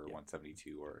are for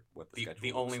 172 or what the schedule is.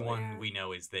 The only one we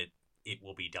know is that it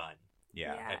will be done.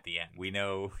 At the end. We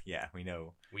know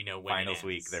when finals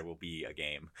week there will be a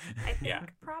game. I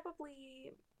think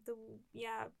probably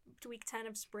week 10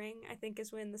 of spring, I think,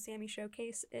 is when the Sammy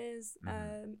Showcase is.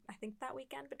 I think that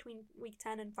weekend between week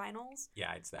 10 and finals.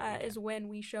 Yeah, it's that is when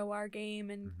we show our game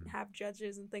and have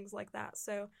judges and things like that.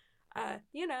 So,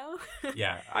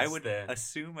 Yeah, I would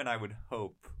assume and I would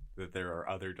hope that there are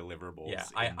other deliverables. Yeah,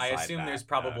 I inside assume that, there's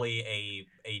probably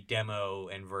a demo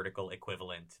and vertical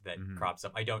equivalent that Mhm. crops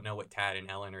up. I don't know what Tad and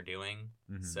Ellen are doing,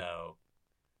 Mhm. so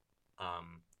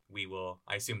we will.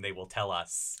 I assume they will tell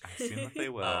us I assume that they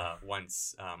will.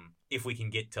 once if we can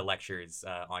get to lectures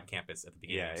on campus at the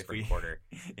beginning of if spring quarter.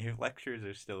 if lectures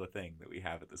are still a thing that we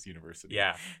have at this university.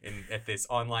 Yeah, at this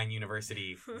online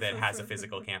university that has a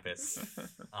physical campus.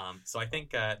 So I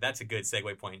think that's a good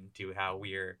segue point into how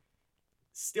we're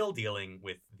still dealing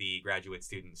with the graduate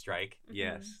student strike.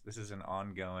 Yes, this is an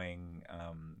ongoing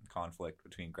conflict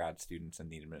between grad students and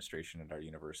the administration at our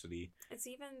university. It's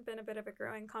even been a bit of a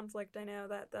growing conflict. I know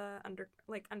that the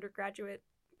undergraduate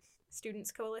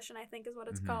Students Coalition, I think is what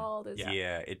it's Mhm. called. Is Yeah, I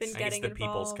it's think it's getting the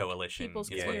People's involved. Coalition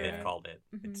People's is what Coalition. they've called it.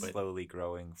 Mhm. it's But- slowly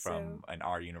growing from So- an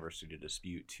our university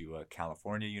dispute to a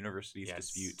California university's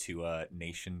Yes. dispute to a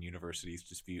nation university's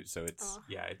dispute. So it's Oh.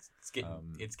 Yeah, it's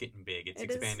getting big. It's It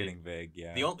is. expanded. getting big.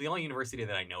 Yeah. The only university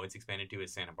that I know it's expanded to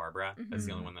is Santa Barbara. That's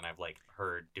the only Mhm. one that I've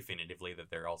heard definitively that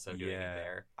they're also doing it Yeah.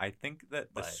 there. I think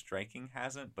that the But- striking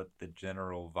hasn't, but the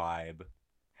general vibe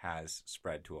has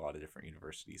spread to a lot of different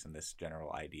universities, and this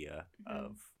general idea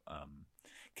of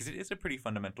because it is a pretty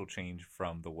fundamental change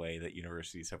from the way that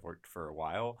universities have worked for a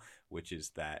while, which is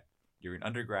that you're an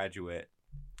undergraduate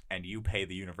and you pay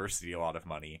the university a lot of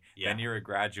money. Yeah. Then you're a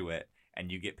graduate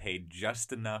and you get paid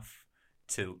just enough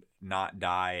to not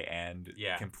die and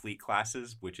Yeah. complete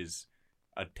classes, which is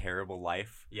a terrible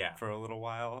life Yeah. for a little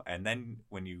while. And then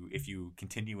if you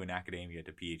continue in academia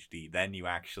to PhD, then you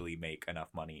actually make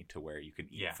enough money to where you can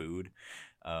eat Yeah. food.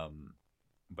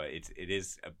 But it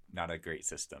is not a great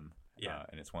system. Yeah.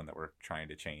 And it's one that we're trying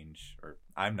to change, or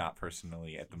I'm not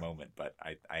personally at the moment, but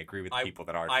I agree with I- people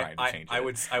that are I, trying to change it.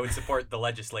 I would support the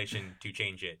legislation to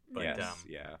change it, but Yes,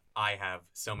 yeah. I have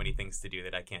so many things to do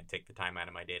that I can't take the time out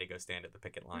of my day to go stand at the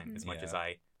picket line Mhm. as much Yeah. as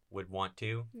I would want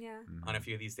to. Yeah. Mhm. On a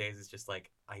few of these days, it's just like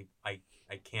I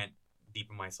can't deep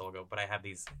in my soul go, but I have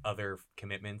these other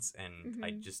commitments and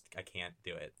I can't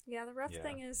do it. Yeah, the rough Yeah.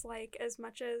 thing is, like, as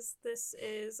much as this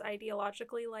is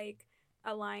ideologically, like,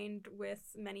 aligned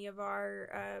with many of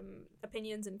our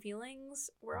opinions and feelings,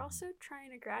 we're Mhm. also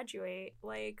trying to graduate.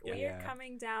 Like, we Yeah. are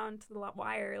coming down to the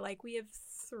wire. Like, we have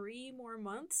 3 more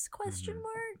months, question Mhm.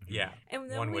 mark? Yeah.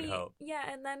 And then One would hope. Yeah,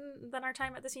 and then our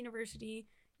time at this university,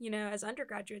 as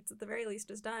undergraduates at the very least,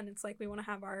 is done. It's like we want to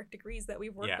have our degrees that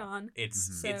we've worked Yeah. on.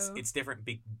 It's Mhm. it's different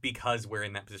because we're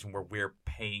in that position where we're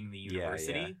paying the Yeah,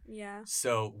 university. Yeah.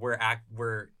 So we're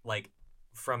like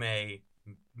from a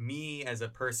me as a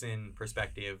person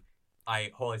perspective, I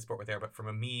wholly support what they are, but from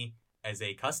a me as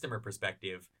a customer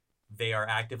perspective, they are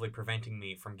actively preventing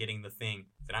me from getting the thing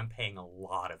that I'm paying a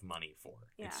lot of money for.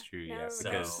 Yeah. It's true, No, yeah,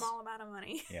 no because- small amount of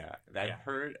money. Yeah, Yeah.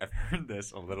 I've heard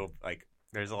this a little, like,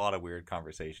 there's a lot of weird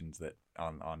conversations that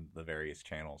on the various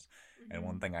channels, and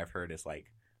one thing I've heard is like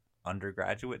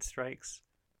undergraduate strikes.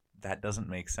 That doesn't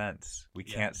make sense. We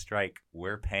Yeah. can't strike.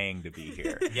 We're paying to be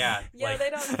here. Yeah, Yeah, like, they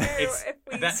don't care it's- if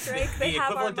we that- strike. the They have our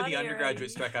equivalent to money the undergraduate already.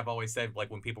 strike. I've always said, like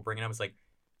when people bring it up, it's like,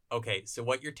 okay, so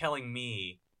what you're telling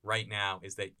me right now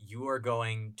is that you are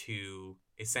going to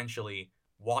essentially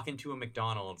walk into a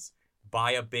McDonald's,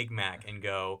 buy a Big Mac, and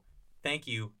go, "Thank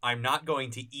you. I'm not going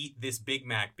to eat this Big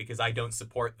Mac because I don't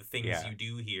support the things Yeah. you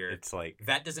do here." It's like,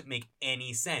 That doesn't make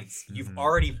any sense. You've Mhm.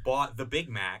 already bought the Big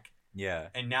Mac, yeah.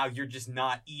 and now you're just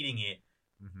not eating it.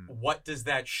 Mhm. What does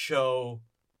that show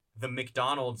the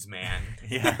McDonald's man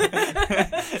Yeah.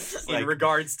 It's in like,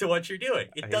 regards to what you're doing?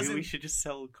 It maybe doesn't. we should just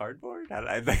sell cardboard.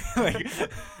 I think,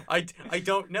 like, I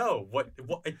don't know what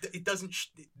it doesn't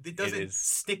is-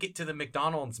 stick it to the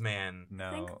McDonald's man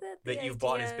I think no. that that you've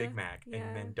bought his idea- Big Mac yeah.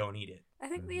 and then don't eat it. I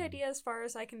think the Mhm. idea, as far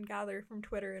as I can gather from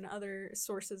Twitter and other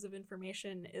sources of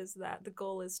information, is that the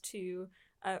goal is to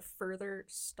further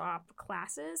stop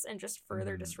classes and just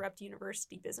further Mhm. disrupt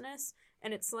university business.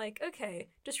 And it's like, okay,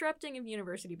 disrupting of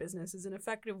university business is an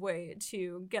effective way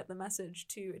to get the message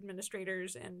to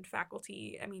administrators and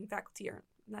faculty. I mean, faculty aren't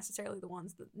necessarily the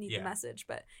ones that need Yeah. the message,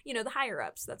 but, the higher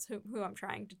ups, that's who I'm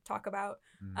trying to talk about.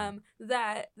 Mhm.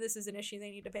 That this is an issue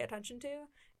they need to pay attention to.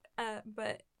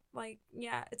 But, like,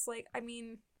 yeah, it's like, I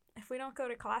mean, if we don't go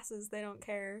to classes, they don't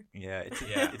care. Yeah,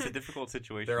 Yeah. it's a difficult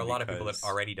situation. There are a lot of people that because-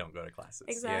 already don't go to classes.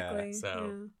 Exactly.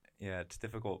 so- Yeah, it's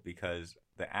difficult because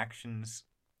the actions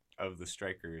of the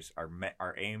strikers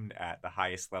are aimed at the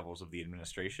highest levels of the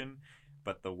administration,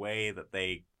 but the way that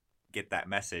they get that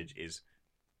message is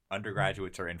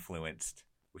undergraduates are influenced,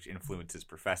 which influences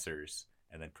professors,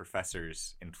 and then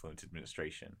professors influence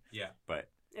administration. Yeah. But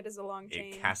It is a long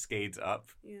chain. it cascades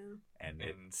up, Yeah. and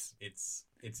And it's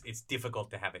it's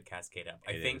difficult to have it cascade up.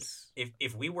 I It think is.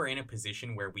 if we were in a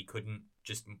position where we couldn't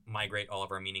just migrate all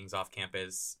of our meetings off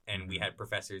campus and we Mhm. had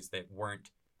professors that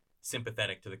weren't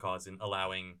sympathetic to the cause and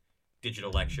allowing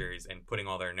digital Mhm. lectures and putting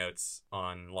all their notes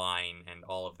online and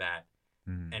all of that,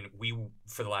 Mhm. and we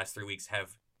for the last 3 weeks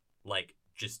have like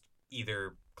just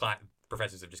either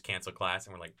professors have just canceled class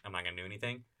and we're like, I'm not gonna do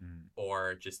anything, Mhm.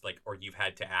 or just like, or you've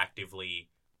had to actively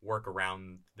work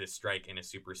around this strike in a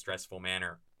super stressful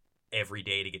manner every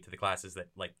day to get to the classes that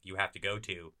like you have to go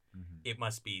to. Mhm. It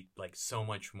must be like so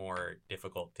much more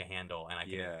difficult to handle, and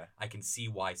Yeah. I can see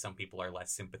why some people are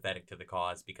less sympathetic to the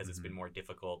cause because it's been Mhm. more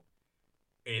difficult,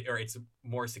 or it's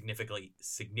more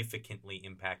significantly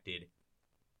impacted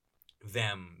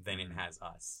them than it Mhm. has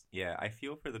us. Yeah, I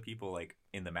feel for the people like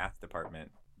in the math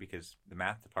department because the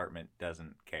math department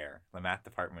doesn't care. The math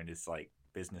department is like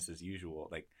business as usual.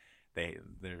 Like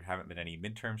there haven't been any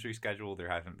midterms rescheduled, there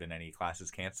haven't been any classes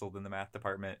canceled in the math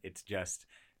department. It's just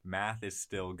math is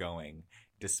still going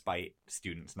despite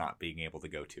students not being able to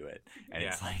go to it. And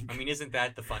it's like I mean, isn't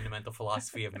that the fundamental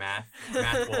philosophy of math?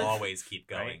 Math will always keep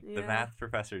going. right? Yeah. The math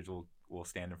professors will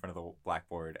stand in front of the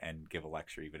blackboard and give a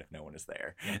lecture even if no one is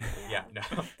there. Yeah, no,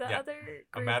 The yeah. other A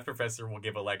group, math professor will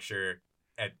give a lecture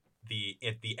at the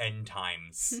end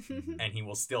times, Mhm. and he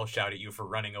will still shout at you for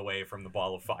running away from the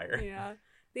ball of fire. yeah.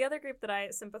 The other group that I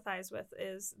sympathize with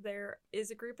is there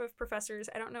is a group of professors.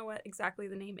 I don't know what exactly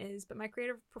the name is, but my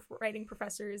creative writing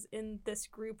professors in this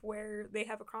group where they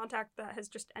have a contract that has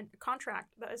just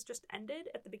ended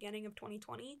at the beginning of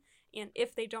 2020, and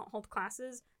if they don't hold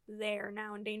classes, they are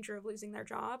now in danger of losing their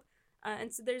job.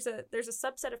 And so there's a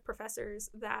subset of professors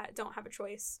that don't have a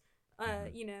choice.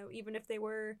 Mhm. You know, even if they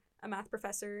were a math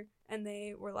professor and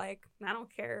they were like, I don't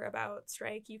care about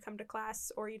strike, you come to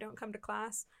class or you don't come to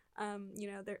class. You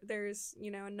know, there's,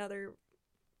 you know,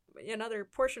 another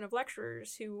portion of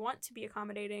lecturers who want to be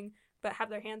accommodating but have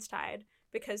their hands tied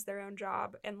because their own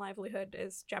job and livelihood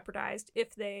is jeopardized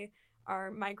if they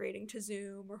are migrating to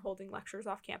Zoom or holding lectures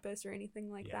off campus or anything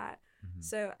like Yeah. that. Mhm.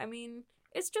 So, I mean,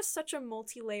 it's just such a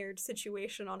multi-layered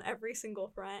situation on every single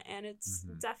front, and it's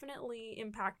Mhm. definitely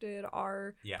impacted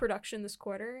our Yeah. production this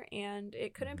quarter, and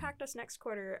it could Mhm. impact us next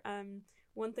quarter.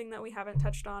 One thing that we haven't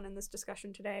touched on in this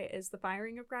discussion today is the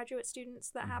firing of graduate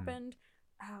students that Mhm. happened.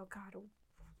 Oh God, a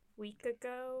week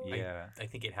ago. Yeah. I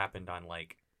think it happened on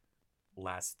like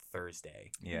last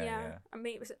Thursday. Yeah. I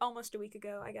mean, it was almost a week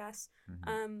ago, I guess.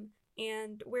 Mhm.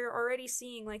 And we're already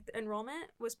seeing like the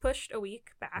enrollment was pushed a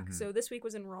week back. Mhm. So this week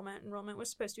was enrollment. Enrollment was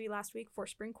supposed to be last week for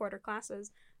spring quarter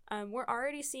classes. We're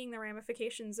already seeing the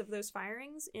ramifications of those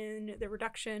firings in the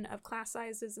reduction of class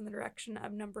sizes and the reduction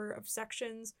of number of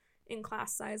sections in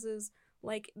class sizes.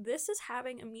 Like, this is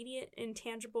having immediate,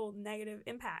 intangible, negative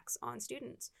impacts on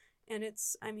students. And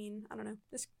it's, I mean, I don't know.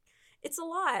 It's a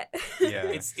lot. Yeah.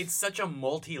 It's such a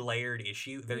multi-layered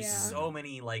issue. There's Yeah. so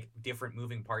many like different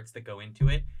moving parts that go into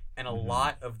it, and a Mhm.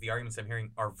 lot of the arguments I'm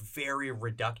hearing are very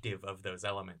reductive of those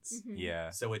elements. Mhm. Yeah.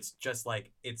 So it's just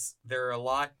like there are a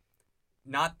lot,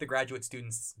 not the graduate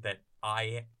students that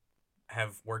I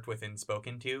have worked with and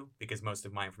spoken to, because most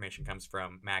of my information comes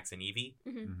from Max and Evie,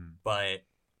 Mhm. Mhm. but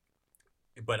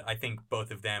I think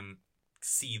both of them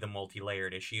see the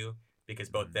multi-layered issue, because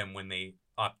both Mhm. them, when they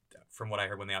from what I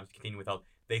heard, when they opted to continue with health,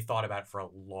 they thought about it for a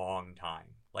long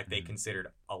time. Like, they Mhm. considered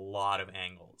a lot of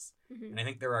angles. Mhm. And I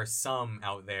think there are some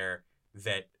out there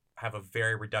that have a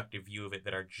very reductive view of it,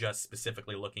 that are just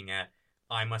specifically looking at,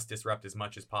 I must disrupt as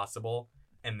much as possible,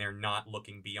 and they're not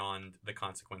looking beyond the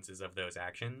consequences of those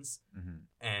actions. Mhm.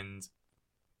 And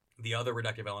the other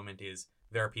reductive element is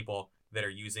there are people that are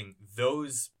using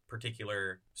those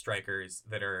particular strikers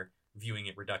that are viewing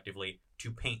it reductively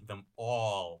to paint them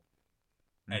all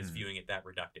as Mhm. viewing it that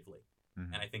reductively.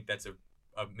 Mhm. And I think that's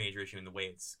a major issue in the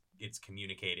way it's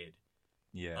communicated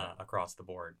Yeah. across the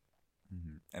board.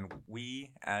 Mhm. And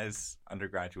we, as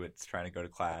undergraduates trying to go to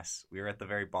class, we are at the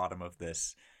very bottom of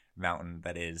this mountain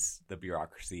that is the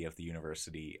bureaucracy of the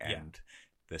university and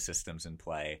the systems in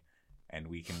play. And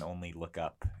we can only look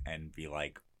up and be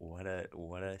like, what a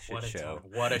shit show.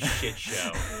 What a shit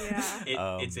show.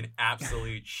 Yeah. It's an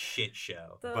absolute shit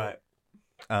show. The- But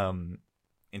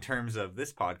in terms of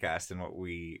this podcast and what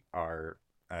we are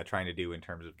trying to do in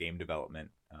terms of game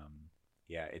development,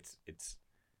 it's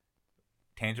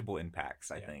tangible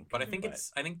impacts, I Yeah. think. But I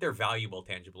think they're valuable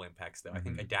tangible impacts, though. I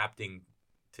think Mhm. adapting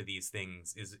to these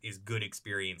things is good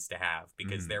experience to have,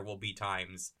 because Mhm. there will be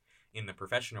times in the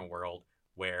professional world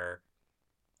where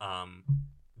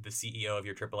the CEO of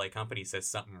your AAA company says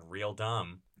something real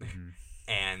dumb, Mhm.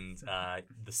 and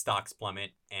the stocks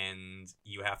plummet, and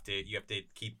you have to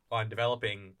keep on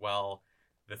developing. Well,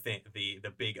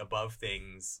 the big above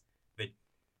things that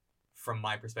from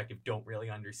my perspective, don't really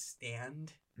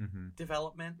understand Mm-hmm.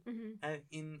 development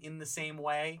Mm-hmm. in the same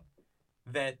way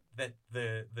that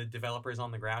the developers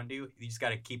on the ground do. You just got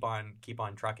to keep on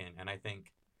trucking, and I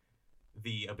think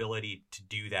the ability to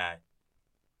do that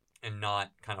and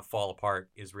not kind of fall apart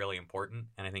is really important.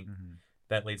 And I think Mm-hmm.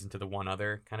 that leads into the one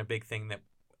other kind of big thing that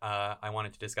I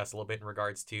wanted to discuss a little bit in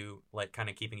regards to like kind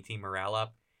of keeping team morale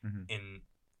up. Mm-hmm.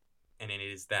 And it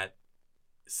is that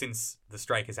since the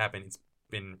strike has happened, it's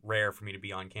been rare for me to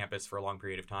be on campus for a long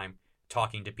period of time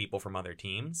talking to people from other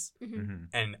teams. Mm-hmm. Mm-hmm.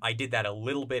 And I did that a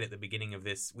little bit at the beginning of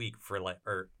this week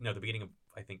the beginning of,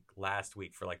 I think, last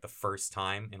week for like the first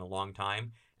time in a long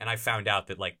time. And I found out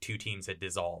that like 2 teams had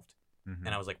dissolved. Mm-hmm.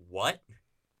 And I was like, what?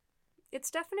 It's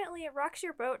definitely, it rocks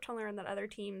your boat to learn that other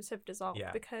teams have dissolved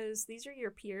Yeah. because these are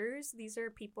your peers. These are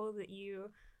people that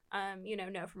you,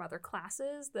 know from other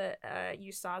classes that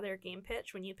you saw their game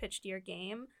pitch when you pitched your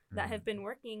game that have been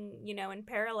working, in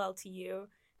parallel to you.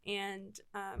 And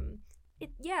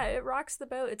it rocks the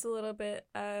boat. It's a little bit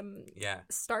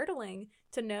startling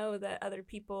to know that other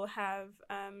people have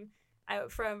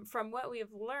from what we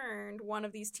have learned, one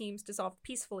of these teams dissolved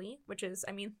peacefully, which is,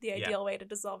 the ideal way to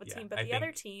dissolve a team, but the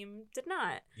other team did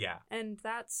not. Yeah. And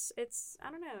I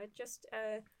don't know, it just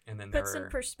And then puts in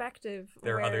perspective.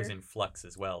 there are others in flux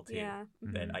as well, too, Yeah.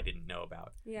 that Mhm. I didn't know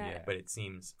about. Yeah. Yeah. But it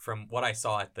seems, from what I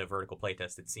saw at the vertical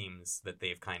playtest, it seems that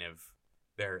they've kind of,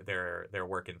 they're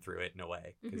working through it in a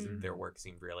way, because Mhm. their work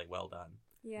seemed really well done.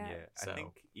 Yeah. So- I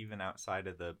think even outside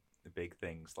of the big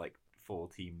things like full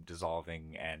team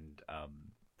dissolving and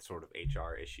sort of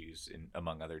HR issues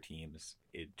among other teams,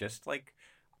 it just like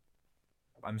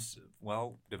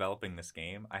developing this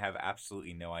game, I have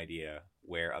absolutely no idea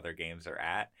where other games are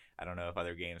at. I don't know if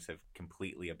other games have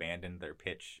completely abandoned their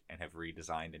pitch and have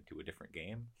redesigned into a different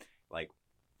game. Like,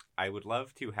 I would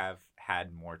love to have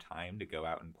had more time to go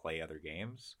out and play other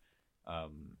games.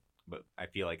 But I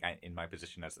feel like in my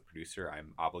position as the producer,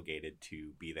 I'm obligated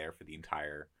to be there for the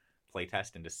entire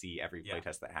playtest and to see every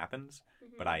playtest that happens.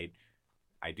 Mhm. But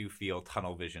I do feel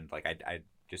tunnel visioned. Like I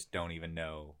just don't even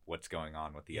know what's going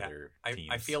on with the other teams.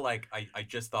 I feel like I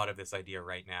just thought of this idea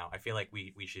right now. I feel like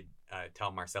we should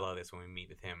tell Marcelo this when we meet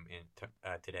with him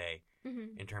today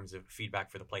Mhm. in terms of feedback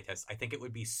for the playtest. I think it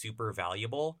would be super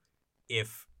valuable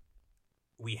if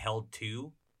we held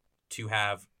 2 to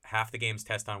have half the games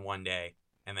test on one day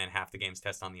and then half the games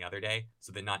test on the other day,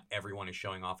 so that not everyone is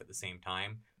showing off at the same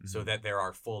time, so Mhm. that there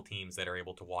are full teams that are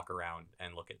able to walk around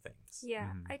and look at things.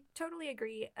 Yeah, Mhm. I totally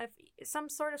agree. If some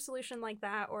sort of solution like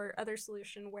that, or other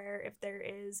solution where if there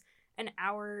is an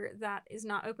hour that is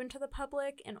not open to the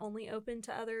public and only open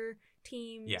to other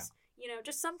teams,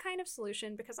 just some kind of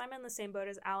solution, because I'm in the same boat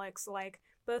as Alex. Like,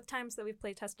 both times that we've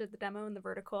play tested the demo and the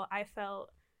vertical, I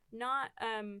felt not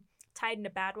tied in a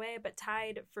bad way, but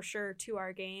tied for sure to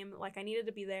our game. Like, I needed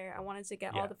to be there. I wanted to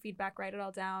get all the feedback, write it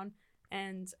all down,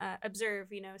 and observe,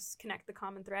 connect the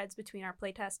common threads between our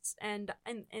playtests. And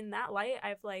in that light,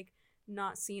 I've like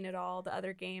not seen at all the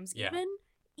other games. Yeah.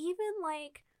 Even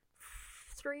like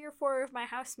 3 or 4 of my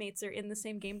housemates are in the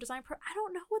same game design I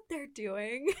don't know what they're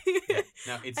doing. Yeah.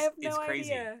 No, it's I have no it's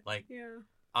crazy. idea. Like, Yeah.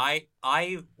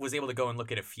 I was able to go and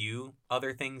look at a few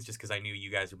other things just because I knew you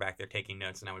guys were back there taking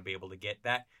notes and I would be able to get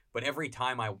that. But every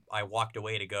time I walked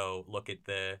away to go look at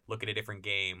a different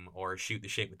game or shoot the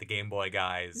shit with the Game Boy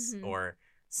guys Mhm. or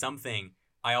something,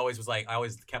 I always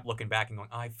kept looking back and going,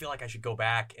 I feel like I should go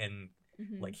back and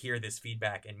Mhm. like hear this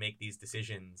feedback and make these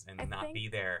decisions and I not think be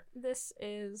there. This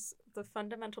is the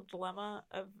fundamental dilemma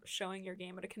of showing your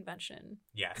game at a convention.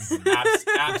 Yes,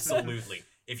 absolutely.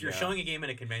 If you're Yeah. showing a game at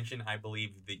a convention, I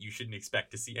believe that you shouldn't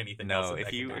expect to see anything else. No, at if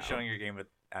that you are convention. showing your game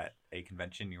at a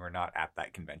convention, you are not at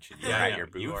that convention. You're Yeah, at no, your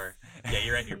booth. you are. Yeah,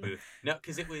 you're at your booth. No,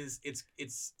 because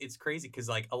it's crazy because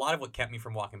like a lot of what kept me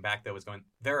from walking back though was going.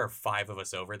 There are 5 of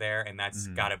us over there, and that's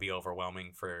Mhm. got to be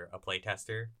overwhelming for a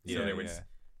playtester. So Yeah, there was yeah.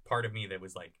 part of me that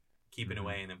was like keeping Mhm.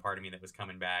 away, and then part of me that was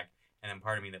coming back, and then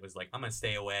part of me that was like, I'm gonna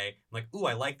stay away. I'm like, ooh,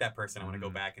 I like that person. I want to go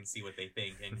Mhm. back and see what they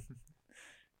think. And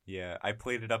Yeah, I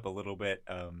played it up a little bit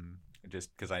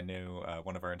just because I knew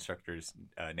one of our instructors,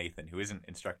 Nathan, who isn't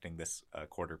instructing this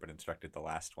quarter but instructed the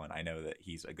last one. I know that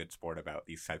he's a good sport about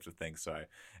these types of things. So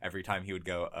every time he would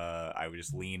go, I would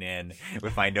just lean in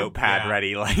with my notepad Yeah.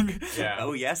 ready, like, Yeah.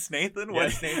 oh, yes, Nathan?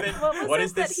 Yes, Nathan? What was What it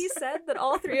is that this? he said that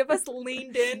all 3 of us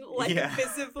leaned in like Yeah.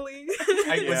 visibly?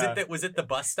 Yeah. Was it the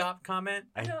bus stop comment?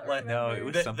 I don't Like, no, it remember.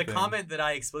 was The something. comment that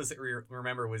I explicitly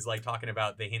remember was like talking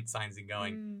about the hint signs and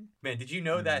going, Mm. man, did you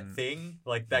know that Mhm. thing?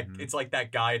 Like that, Mhm. it's like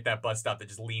that guy at that bus stop that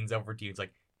just leans over to you. It's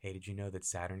like, hey, did you know that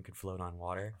Saturn could float on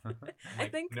water? I'm I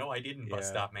like, think- no, I didn't. Bus Yeah.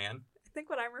 stop, man. I think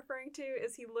what I'm referring to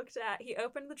is he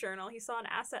opened the journal, he saw an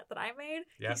asset that I made,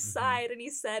 Yep. he sighed, and he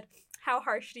said, "How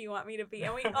harsh do you want me to be?"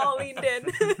 And we all leaned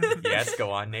in. Yes,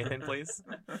 go on, Nathan, please.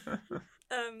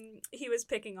 He was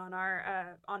picking on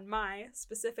on my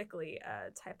specifically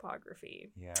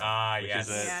typography. Yeah. Ah, Which yes.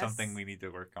 is Yes. something we need to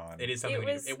work on. It is something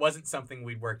It it wasn't something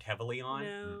we'd worked heavily on,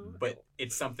 No, but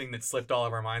it's something that slipped all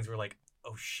of our minds. We're like,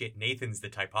 oh shit, Nathan's the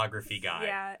typography guy.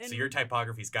 yeah. So your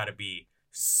typography's got to be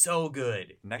so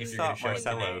good. Next if you're gonna stop, show it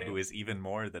to Marcelo, Nathan. who is even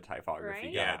more the typography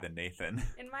Right? guy Yeah. than Nathan.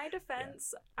 In my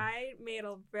defense, I made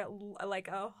a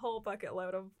whole bucket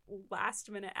load of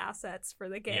last minute assets for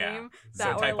the game. Yeah. So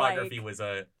that were, typography like- was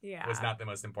Yeah. not the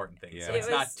most important thing. Yeah. So It it's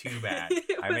not was- too bad.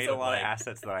 it I was made a lot like- of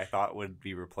assets that I thought would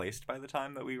be replaced by the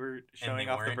time that we were showing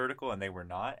off the weren't. vertical, and they were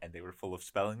not, and they were full of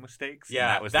spelling mistakes. and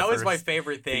Yeah, that that the was my first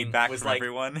favorite thing. feedback Was from like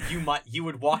everyone. you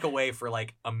would walk away for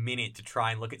like a minute to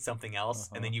try and look at something else,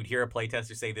 and Uh-huh. then you'd hear a playtester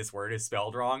say this word is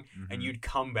spelled wrong, and Mhm. you'd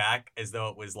come back as though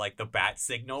it was like the bat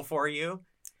signal for you.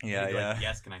 And yeah, you'd be yeah. like,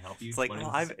 yes, can I help you? It's like, What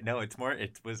well, is- it's more.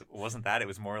 Wasn't that? It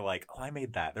was more like, oh, I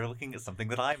made that. They're looking at something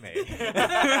that I made.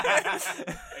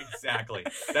 Exactly.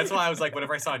 That's why I was like,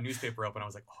 whenever I saw a newspaper open, I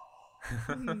was like, oh,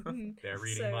 Mhm. they're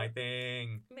reading So- my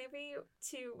thing. Maybe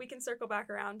we can circle back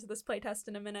around to this playtest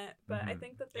in a minute, but I Mhm.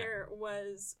 think that Yeah. there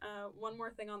was one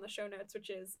more thing on the show notes, which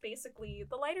is basically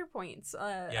the lighter points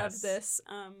Yes. of this.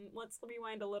 Let's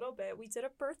rewind a little bit. We did a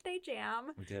birthday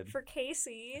jam We did. for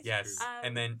Casey. Yes, Um,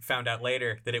 and then found out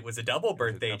later that it was a double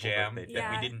birthday double jam birthday that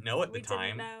jam. we didn't know at the we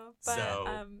time. didn't know, but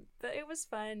So- but it was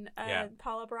fun. Yeah.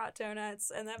 Paula brought donuts,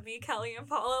 and then me, Kelly, and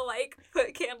Paula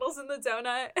put candles in the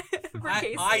donut for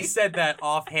Casey. I said that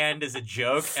offhand as a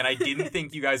joke, and I didn't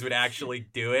think you guys would actually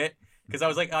do it because I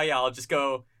was like, oh yeah, I'll just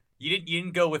go. You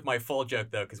didn't go with my full joke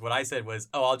though, because what I said was,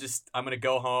 oh, I'm gonna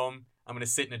go home. I'm gonna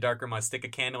sit in a dark room. I'll stick a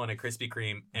candle in a Krispy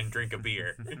Kreme and drink a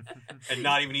beer, and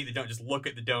not even eat the donut. Just look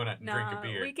at the donut and drink a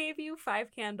beer. We gave you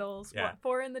 5 candles. Yeah.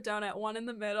 4 in the donut, 1 in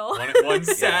the middle. One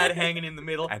sad hanging in the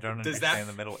middle. I don't Does understand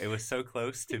that the middle. It was so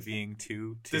close to being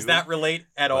two. does that relate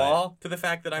at but- all to the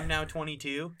fact that I'm now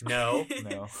 22? No,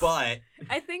 No. but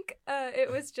I think it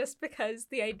was just because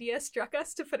the idea struck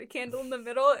us to put a candle in the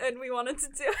middle, and we wanted to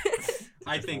do it.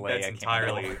 I Just think lay that's a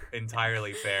candle.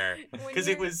 entirely fair. When 'Cause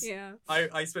it you're- was- yeah.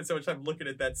 I spent so much time looking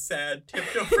at that sad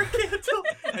tipped over candle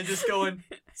and just going,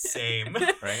 same.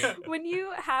 Right? When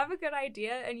you have a good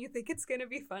idea and you think it's gonna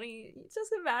be funny, it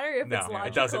doesn't matter if it's No, logical.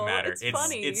 it doesn't matter. It's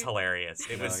funny. It's hilarious.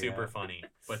 It was Oh, super yeah. funny.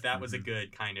 But that was a Mhm.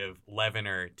 good kind of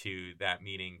leavener to that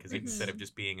meeting because instead Mhm. of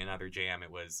just being another jam, it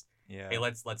was, Yeah. hey,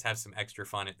 let's have some extra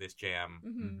fun at this jam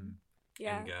Mhm. Mhm.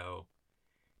 Yeah. and go,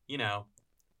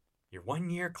 you're 1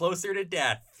 year closer to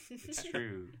death. It's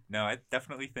true. No, I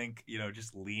definitely think,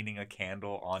 just leaning a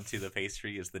candle onto the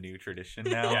pastry is the new tradition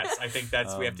now. Yes, I think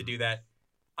we have to Um, do that.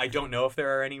 I don't know if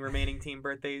there are any remaining team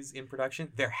birthdays in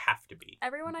production. There have to be.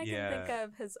 Everyone I can think Yeah.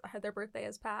 of had their birthday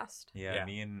has passed. Yeah, Yeah.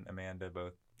 me and Amanda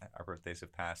both, our birthdays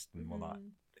have passed and will not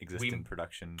Mhm. exist We- in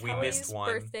production. we Kelly's missed one.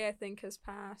 birthday, I think, has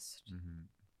passed. Mhm.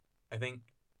 I think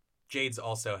Jade's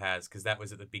also has because that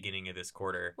was at the beginning of this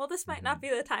quarter. Well, this might not be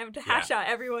the time to Mm-hmm. Yeah. hash out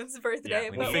everyone's birthday,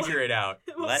 we We'll but figure it out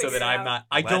we'll Let's- so figure that it I'm out. not.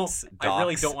 Let's I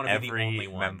really dox don't want to be the every only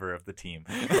one. member of the team.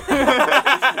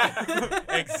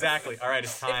 Exactly. All right,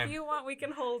 it's time. If you want, we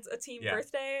can hold a team Yeah.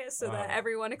 birthday so that Uh,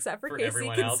 everyone except for for Casey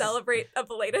everyone can else? celebrate a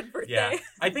belated birthday. Yeah,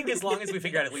 I think as long as we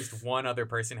figure out at least one other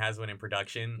person has one in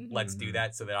production, let's do Mhm.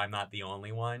 that so that I'm not the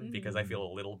only one because I Mhm. feel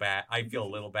a little bad. I feel a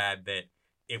little bad that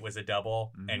it was a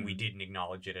double and we Mhm. didn't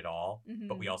acknowledge it at all,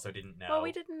 but we Mhm. also didn't know. Well,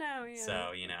 we didn't know. Yeah.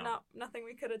 So, nothing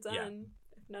we could have Yeah. done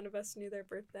if none of us knew their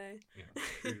birthday.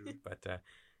 But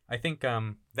I think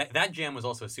that jam was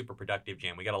also a super productive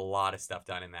jam. We got a lot of stuff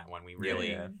done in that one. We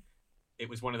really, Yeah. it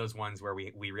was one of those ones where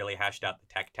we really hashed out the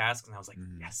tech tasks, and I was like,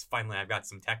 Mhm. yes, finally, I've got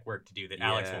some tech work to do that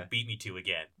Alex Yeah. will beat me to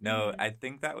again. No, Mhm. I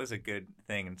think that was a good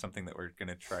thing and something that we're going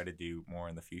to try to do more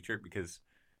in the future because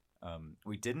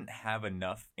we didn't have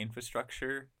enough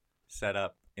infrastructure set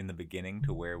up in the beginning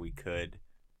to where we could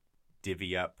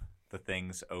divvy up the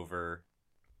things over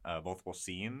multiple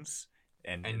scenes.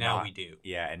 And now not- we do.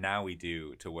 Yeah, and now we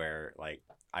do to where, like,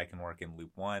 I can work in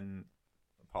loop 1,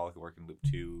 Paula can work in loop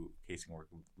 2, Casey can work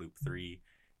in loop 3,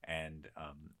 and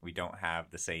we don't have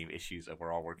the same issues of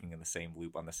we're all working in the same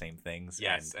loop on the same things.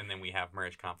 Yes, and then we have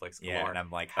merge conflicts galore. Yeah, and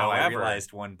I'm like, I However-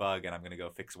 realized one bug, and I'm going to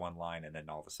go fix one line, and then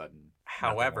all of a sudden,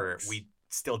 However, works. we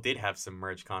still did have some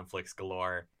merge conflicts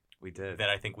galore we did. that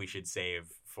I think we should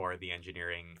save for the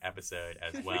engineering episode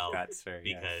as well. That's fair,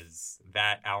 yeah. Because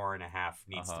that hour and a half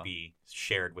needs to Uh-huh. be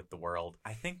shared with the world.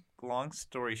 I think, long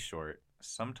story short,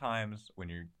 sometimes when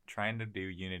you're trying to do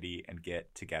Unity and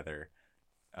get together,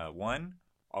 one,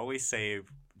 always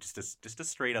save just a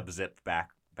straight up zip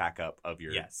backup of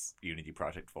your Yes. Unity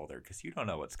project folder, because you don't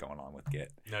know what's going on with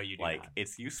Git. No, you do Like not.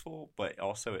 it's useful, but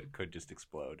also it could just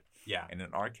explode. Yeah. And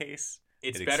in our case,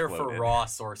 It's it better for exploded. raw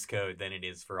source code than it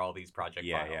is for all these project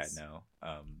yeah, files.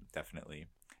 definitely.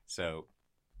 So,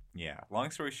 yeah.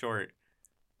 Long story short,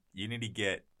 Unity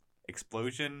Git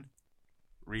explosion,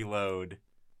 reload.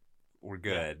 We're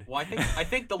good. Well, I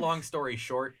think the long story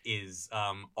short is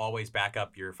always back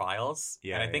up your files.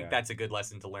 Yeah, And I think yeah. that's a good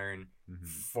lesson to learn Mhm.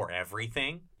 for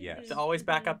everything. Yes. To always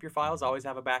back Mhm. up your files. Always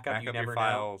have a backup. Back You up never your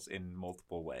files in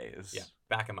multiple ways. know. Yeah.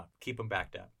 Back them up. Keep them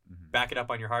backed up. Mhm. Back it up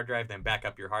on your hard drive, then back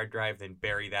up your hard drive, then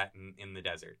bury that in the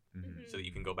desert Mhm. so that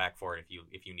you can go back for it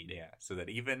if you need it. Yeah, so that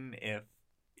even if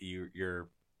your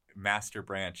master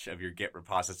branch of your Git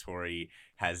repository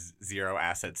has 0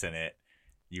 assets in it,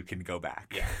 you can go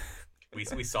back. Yeah.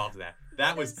 We solved that.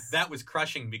 That was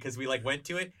crushing because we like went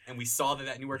to it and we saw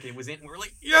that new work it was in and we were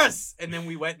like, yes! And then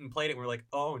we went and played it and we were like,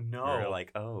 oh no. We were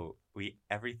like, oh,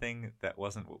 everything that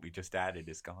wasn't what we just added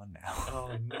is gone now.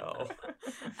 Oh no.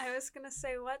 I was gonna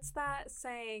say, what's that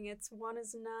saying? It's one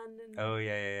is none. And... Oh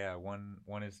yeah. One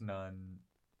is none,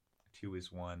 2 is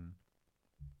 1.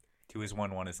 2 is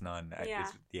 1, 1 is none.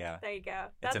 Yeah. There you go.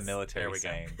 It's a military There we go.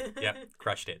 saying. Yep,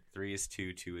 crushed it. 3 is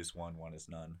 2, 2 is 1, 1 is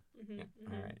none. Mhm,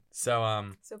 mhm. All right.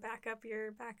 So So back up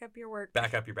your work.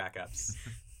 back up your backups.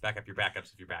 Back up your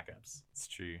backups of your backups. It's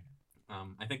true.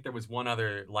 I think there was one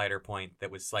other lighter point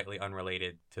that was slightly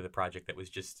unrelated to the project that was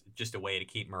just a way to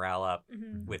keep morale up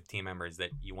Mhm. with team members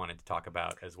that you wanted to talk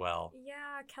about as well.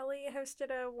 Yeah, Kelly hosted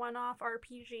a one-off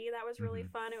RPG that was really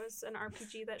Mhm. fun. It was an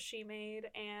RPG that she made,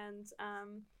 and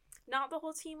not the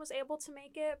whole team was able to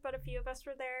make it, but a few of us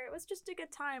were there. It was just a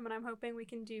good time, and I'm hoping we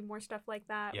can do more stuff like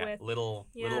that Yeah, with little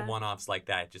Yeah. one-offs like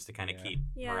that just to kind of Yeah. keep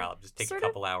Yeah. morale up. Just take Sort a of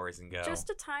couple hours and go. just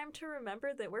a time to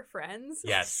remember that we're friends.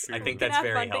 Yes, I True. think We can that's have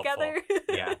very fun helpful. together.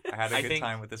 Yeah. I had a I good think-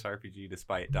 time with this RPG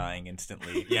despite dying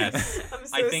instantly. Yes. I'm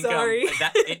so I think sorry.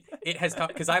 that it has come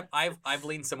because I've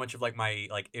leaned so much of like my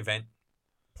like event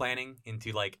planning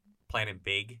into like planning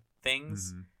big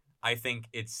things. Mhm. I think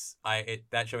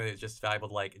that show is just valuable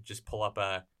to like just pull up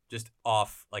just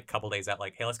off like couple days out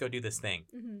like, hey, let's go do this thing,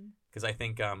 Mhm. because I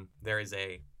think there is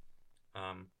a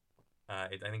I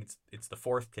think it's the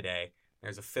 4th today.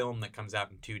 There's a film that comes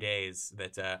out in 2 days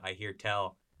that I hear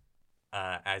tell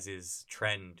as is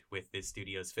trend with this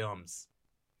studio's films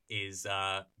is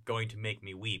going to make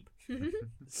me weep.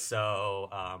 So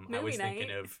I Movie was thinking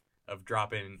night. of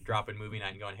dropping movie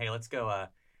night and going, hey, let's go. I'll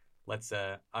go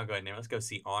ahead and name it. Let's go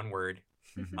see Onward.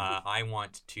 I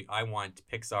want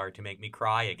Pixar to make me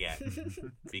cry again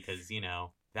because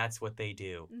that's what they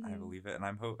do. I Mhm. believe it, and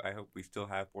I hope we still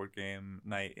have board game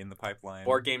night in the pipeline.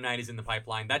 Board game night is in the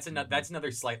pipeline. That's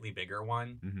another slightly bigger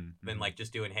one Mhm, than mhm. like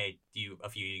just doing, hey, a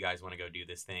few of you guys want to go do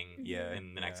this thing Yeah,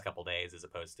 in the next yeah. couple days, as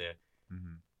opposed to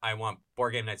Mhm. I want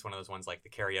board game night's one of those ones like the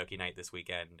karaoke night this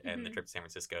weekend and the Mhm. trip to San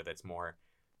Francisco. That's more,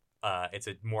 it's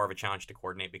more of a challenge to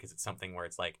coordinate because it's something where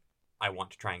it's like I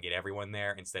want to try and get everyone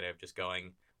there instead of just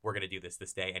going, we're gonna do this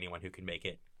day. Anyone who can make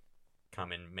it,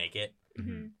 come and make it.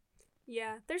 Mhm.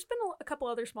 Yeah, there's been a couple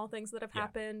other small things that have Yeah.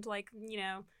 happened, like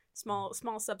small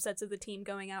subsets of the team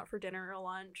going out for dinner or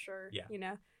lunch, or Yeah.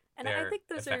 and I They're think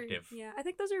those effective. I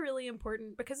think those are really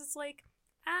important because it's like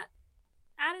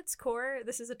at its core,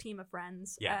 this is a team of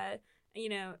friends. Yeah.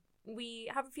 We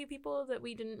have a few people that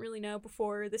we didn't really know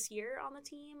before this year on the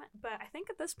team, but I think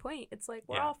at this point it's like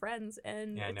we're Yeah. all friends,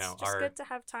 and Yeah, I it's know. just good to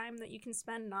have time that you can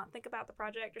spend, not think about the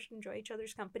project, just enjoy each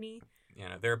other's company.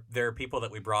 There are people that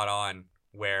we brought on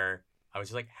where I was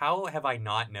just like, how have I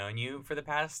not known you for the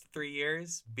past 3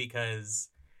 years? Because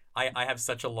I have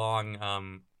such a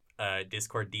long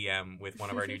Discord DM with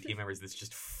one of our new team members that's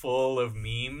just full of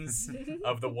memes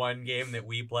of the one game that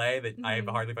we play that I have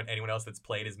Mhm. hardly found anyone else that's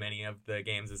played as many of the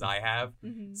games as I have.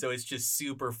 Mhm. So it's just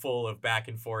super full of back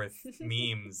and forth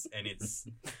memes, and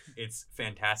it's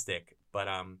fantastic. But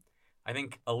I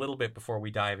think a little bit before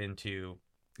we dive into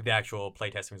the actual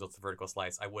playtesting results of Vertical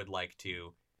Slice, I would like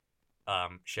to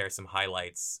share some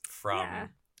highlights from Yeah.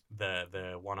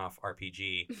 the one-off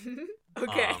RPG.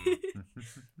 Okay.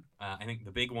 I think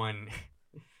the big one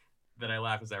that I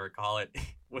laughed as I recall it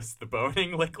was the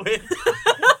boning liquid.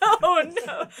 Oh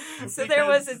no! So there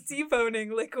was a Because-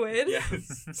 deboning liquid.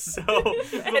 Yes. So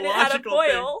And it had a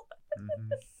foil. Mhm.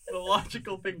 the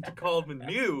logical thing to call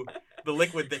the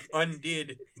liquid that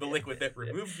undid the liquid that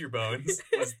removed your bones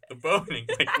was the boning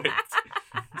liquid.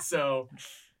 So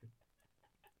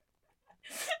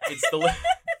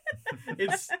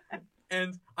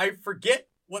and I forget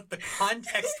what the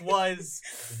context was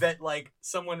that like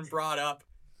someone brought up,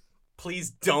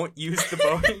 please don't use the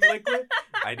boning liquid,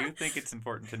 I do think it's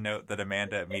important to note that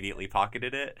Amanda immediately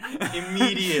pocketed it.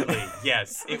 Immediately,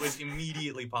 yes, it was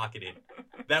immediately pocketed.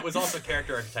 That was also a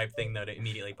character archetype thing, though, to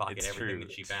immediately pocket It's everything true,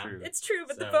 that she it's found. true. It's true,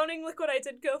 but the So- boning liquid I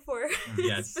did go for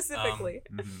Yes, specifically.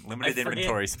 Limited I forget-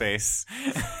 inventory space.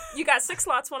 You got 6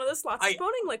 slots. One of those slots is I-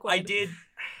 boning liquid. I did.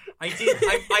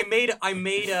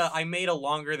 I made a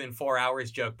longer than 4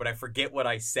 hours joke, but I forget what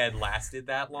I said lasted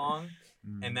that long,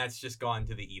 and that's just gone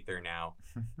to the ether now.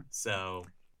 So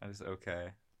that is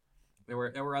okay. there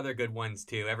were other good ones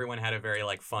too. Everyone had a very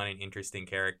like fun and interesting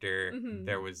character. Mhm.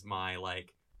 There was my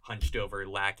like hunched over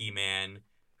lackey man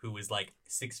who was like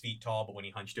 6 feet tall, but when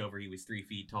he hunched over, he was 3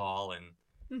 feet tall, and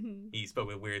Mhm. he spoke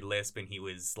with weird lisp, and he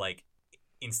was like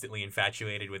instantly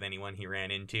infatuated with anyone he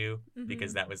ran into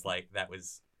because that was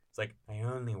it's like, I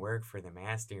only work for the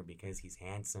master because he's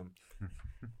handsome.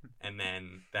 And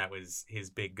then that was his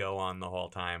big go on the whole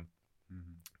time.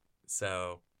 Mhm.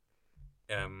 So,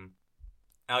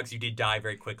 Alex, you did die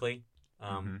very quickly.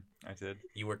 I did.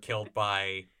 You were killed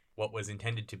by what was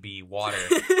intended to be water,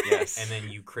 Yes. and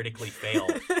then you critically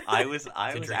failed. I was To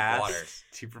asked drink water.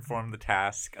 to perform the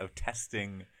task of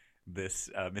testing this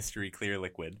mystery clear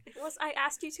liquid. I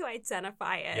asked you to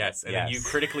identify it. Yes, and then you Yes.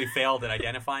 critically failed at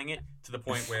identifying it to the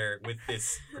point where, with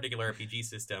this particular RPG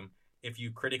system, if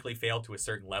you critically fail to a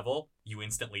certain level, you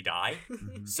instantly die.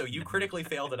 So you critically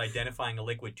failed at identifying a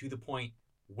liquid to the point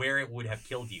where it would have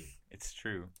killed you. It's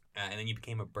true. And then you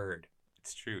became a bird.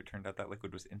 It's true. It turned out that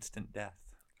liquid was instant death.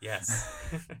 Yes.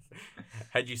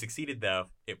 Had you succeeded, though,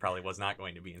 it probably was not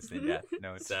going to be instant death.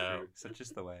 No, it's So- true. Such is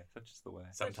the way. Such is the way.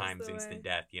 Sometimes the instant way.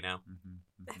 death, you know?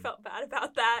 I felt bad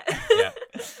about that. Yeah.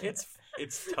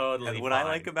 It's totally And what fine. I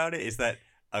like about it is that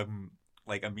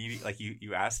like immediately, like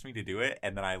you asked me to do it,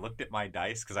 and then I looked at my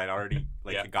dice because I'd already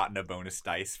Yeah. gotten a bonus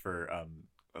dice for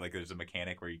like there's a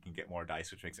mechanic where you can get more dice,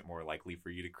 which makes it more likely for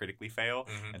you to critically fail.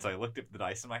 Mhm. And so I looked at the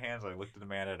dice in my hands, I looked at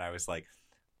Amanda, and I was like,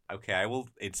 okay, I will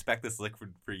inspect this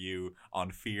liquid for you on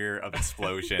fear of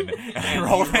explosion. And I And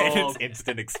rolled you it, and rolled- it's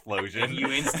instant explosion. And you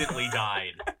instantly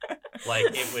died. Like,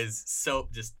 it was so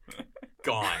just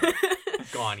gone.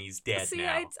 Gone. He's dead See,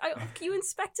 now. you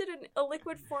inspected a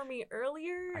liquid for me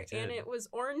earlier, I did. and it was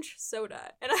orange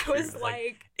soda, and I was Like,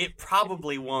 like, It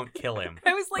probably won't kill him.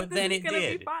 I was like, but this then is it gonna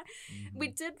did. be fine. Mhm. We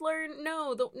did learn.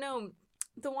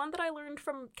 The one that I learned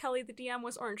from Kelly, the DM,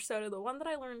 was orange soda. The one that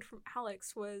I learned from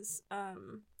Alex was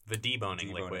The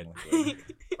deboning liquid.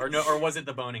 liquid. Or was it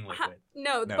the boning liquid?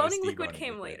 no, the No, it's boning liquid deboning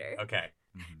came liquid. later. Okay.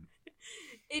 Mhm.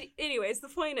 Anyways, the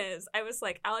point is, I was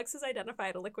like, Alex has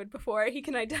identified a liquid before. He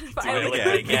can identify Do a it Liquid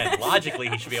liquid again. Logically,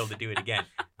 he should be able to do it again.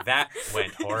 That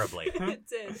went horribly. It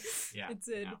did. Yeah. It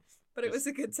did. no. But it was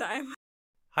a good time.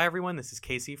 Hi, everyone. This is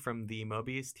Casey from the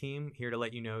Mobius team, here to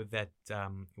let you know that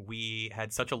we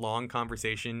had such a long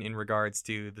conversation in regards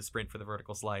to the sprint for the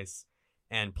vertical slice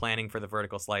and planning for the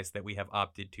vertical slice that we have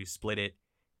opted to split it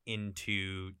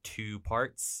into 2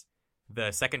 parts.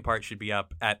 The second part should be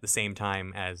up at the same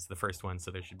time as the first one,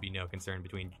 so there should be no concern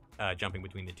between jumping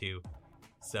between the 2.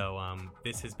 So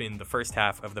this has been the first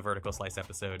half of the vertical slice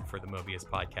episode for the Mobius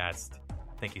podcast.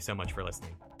 Thank you so much for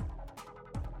listening.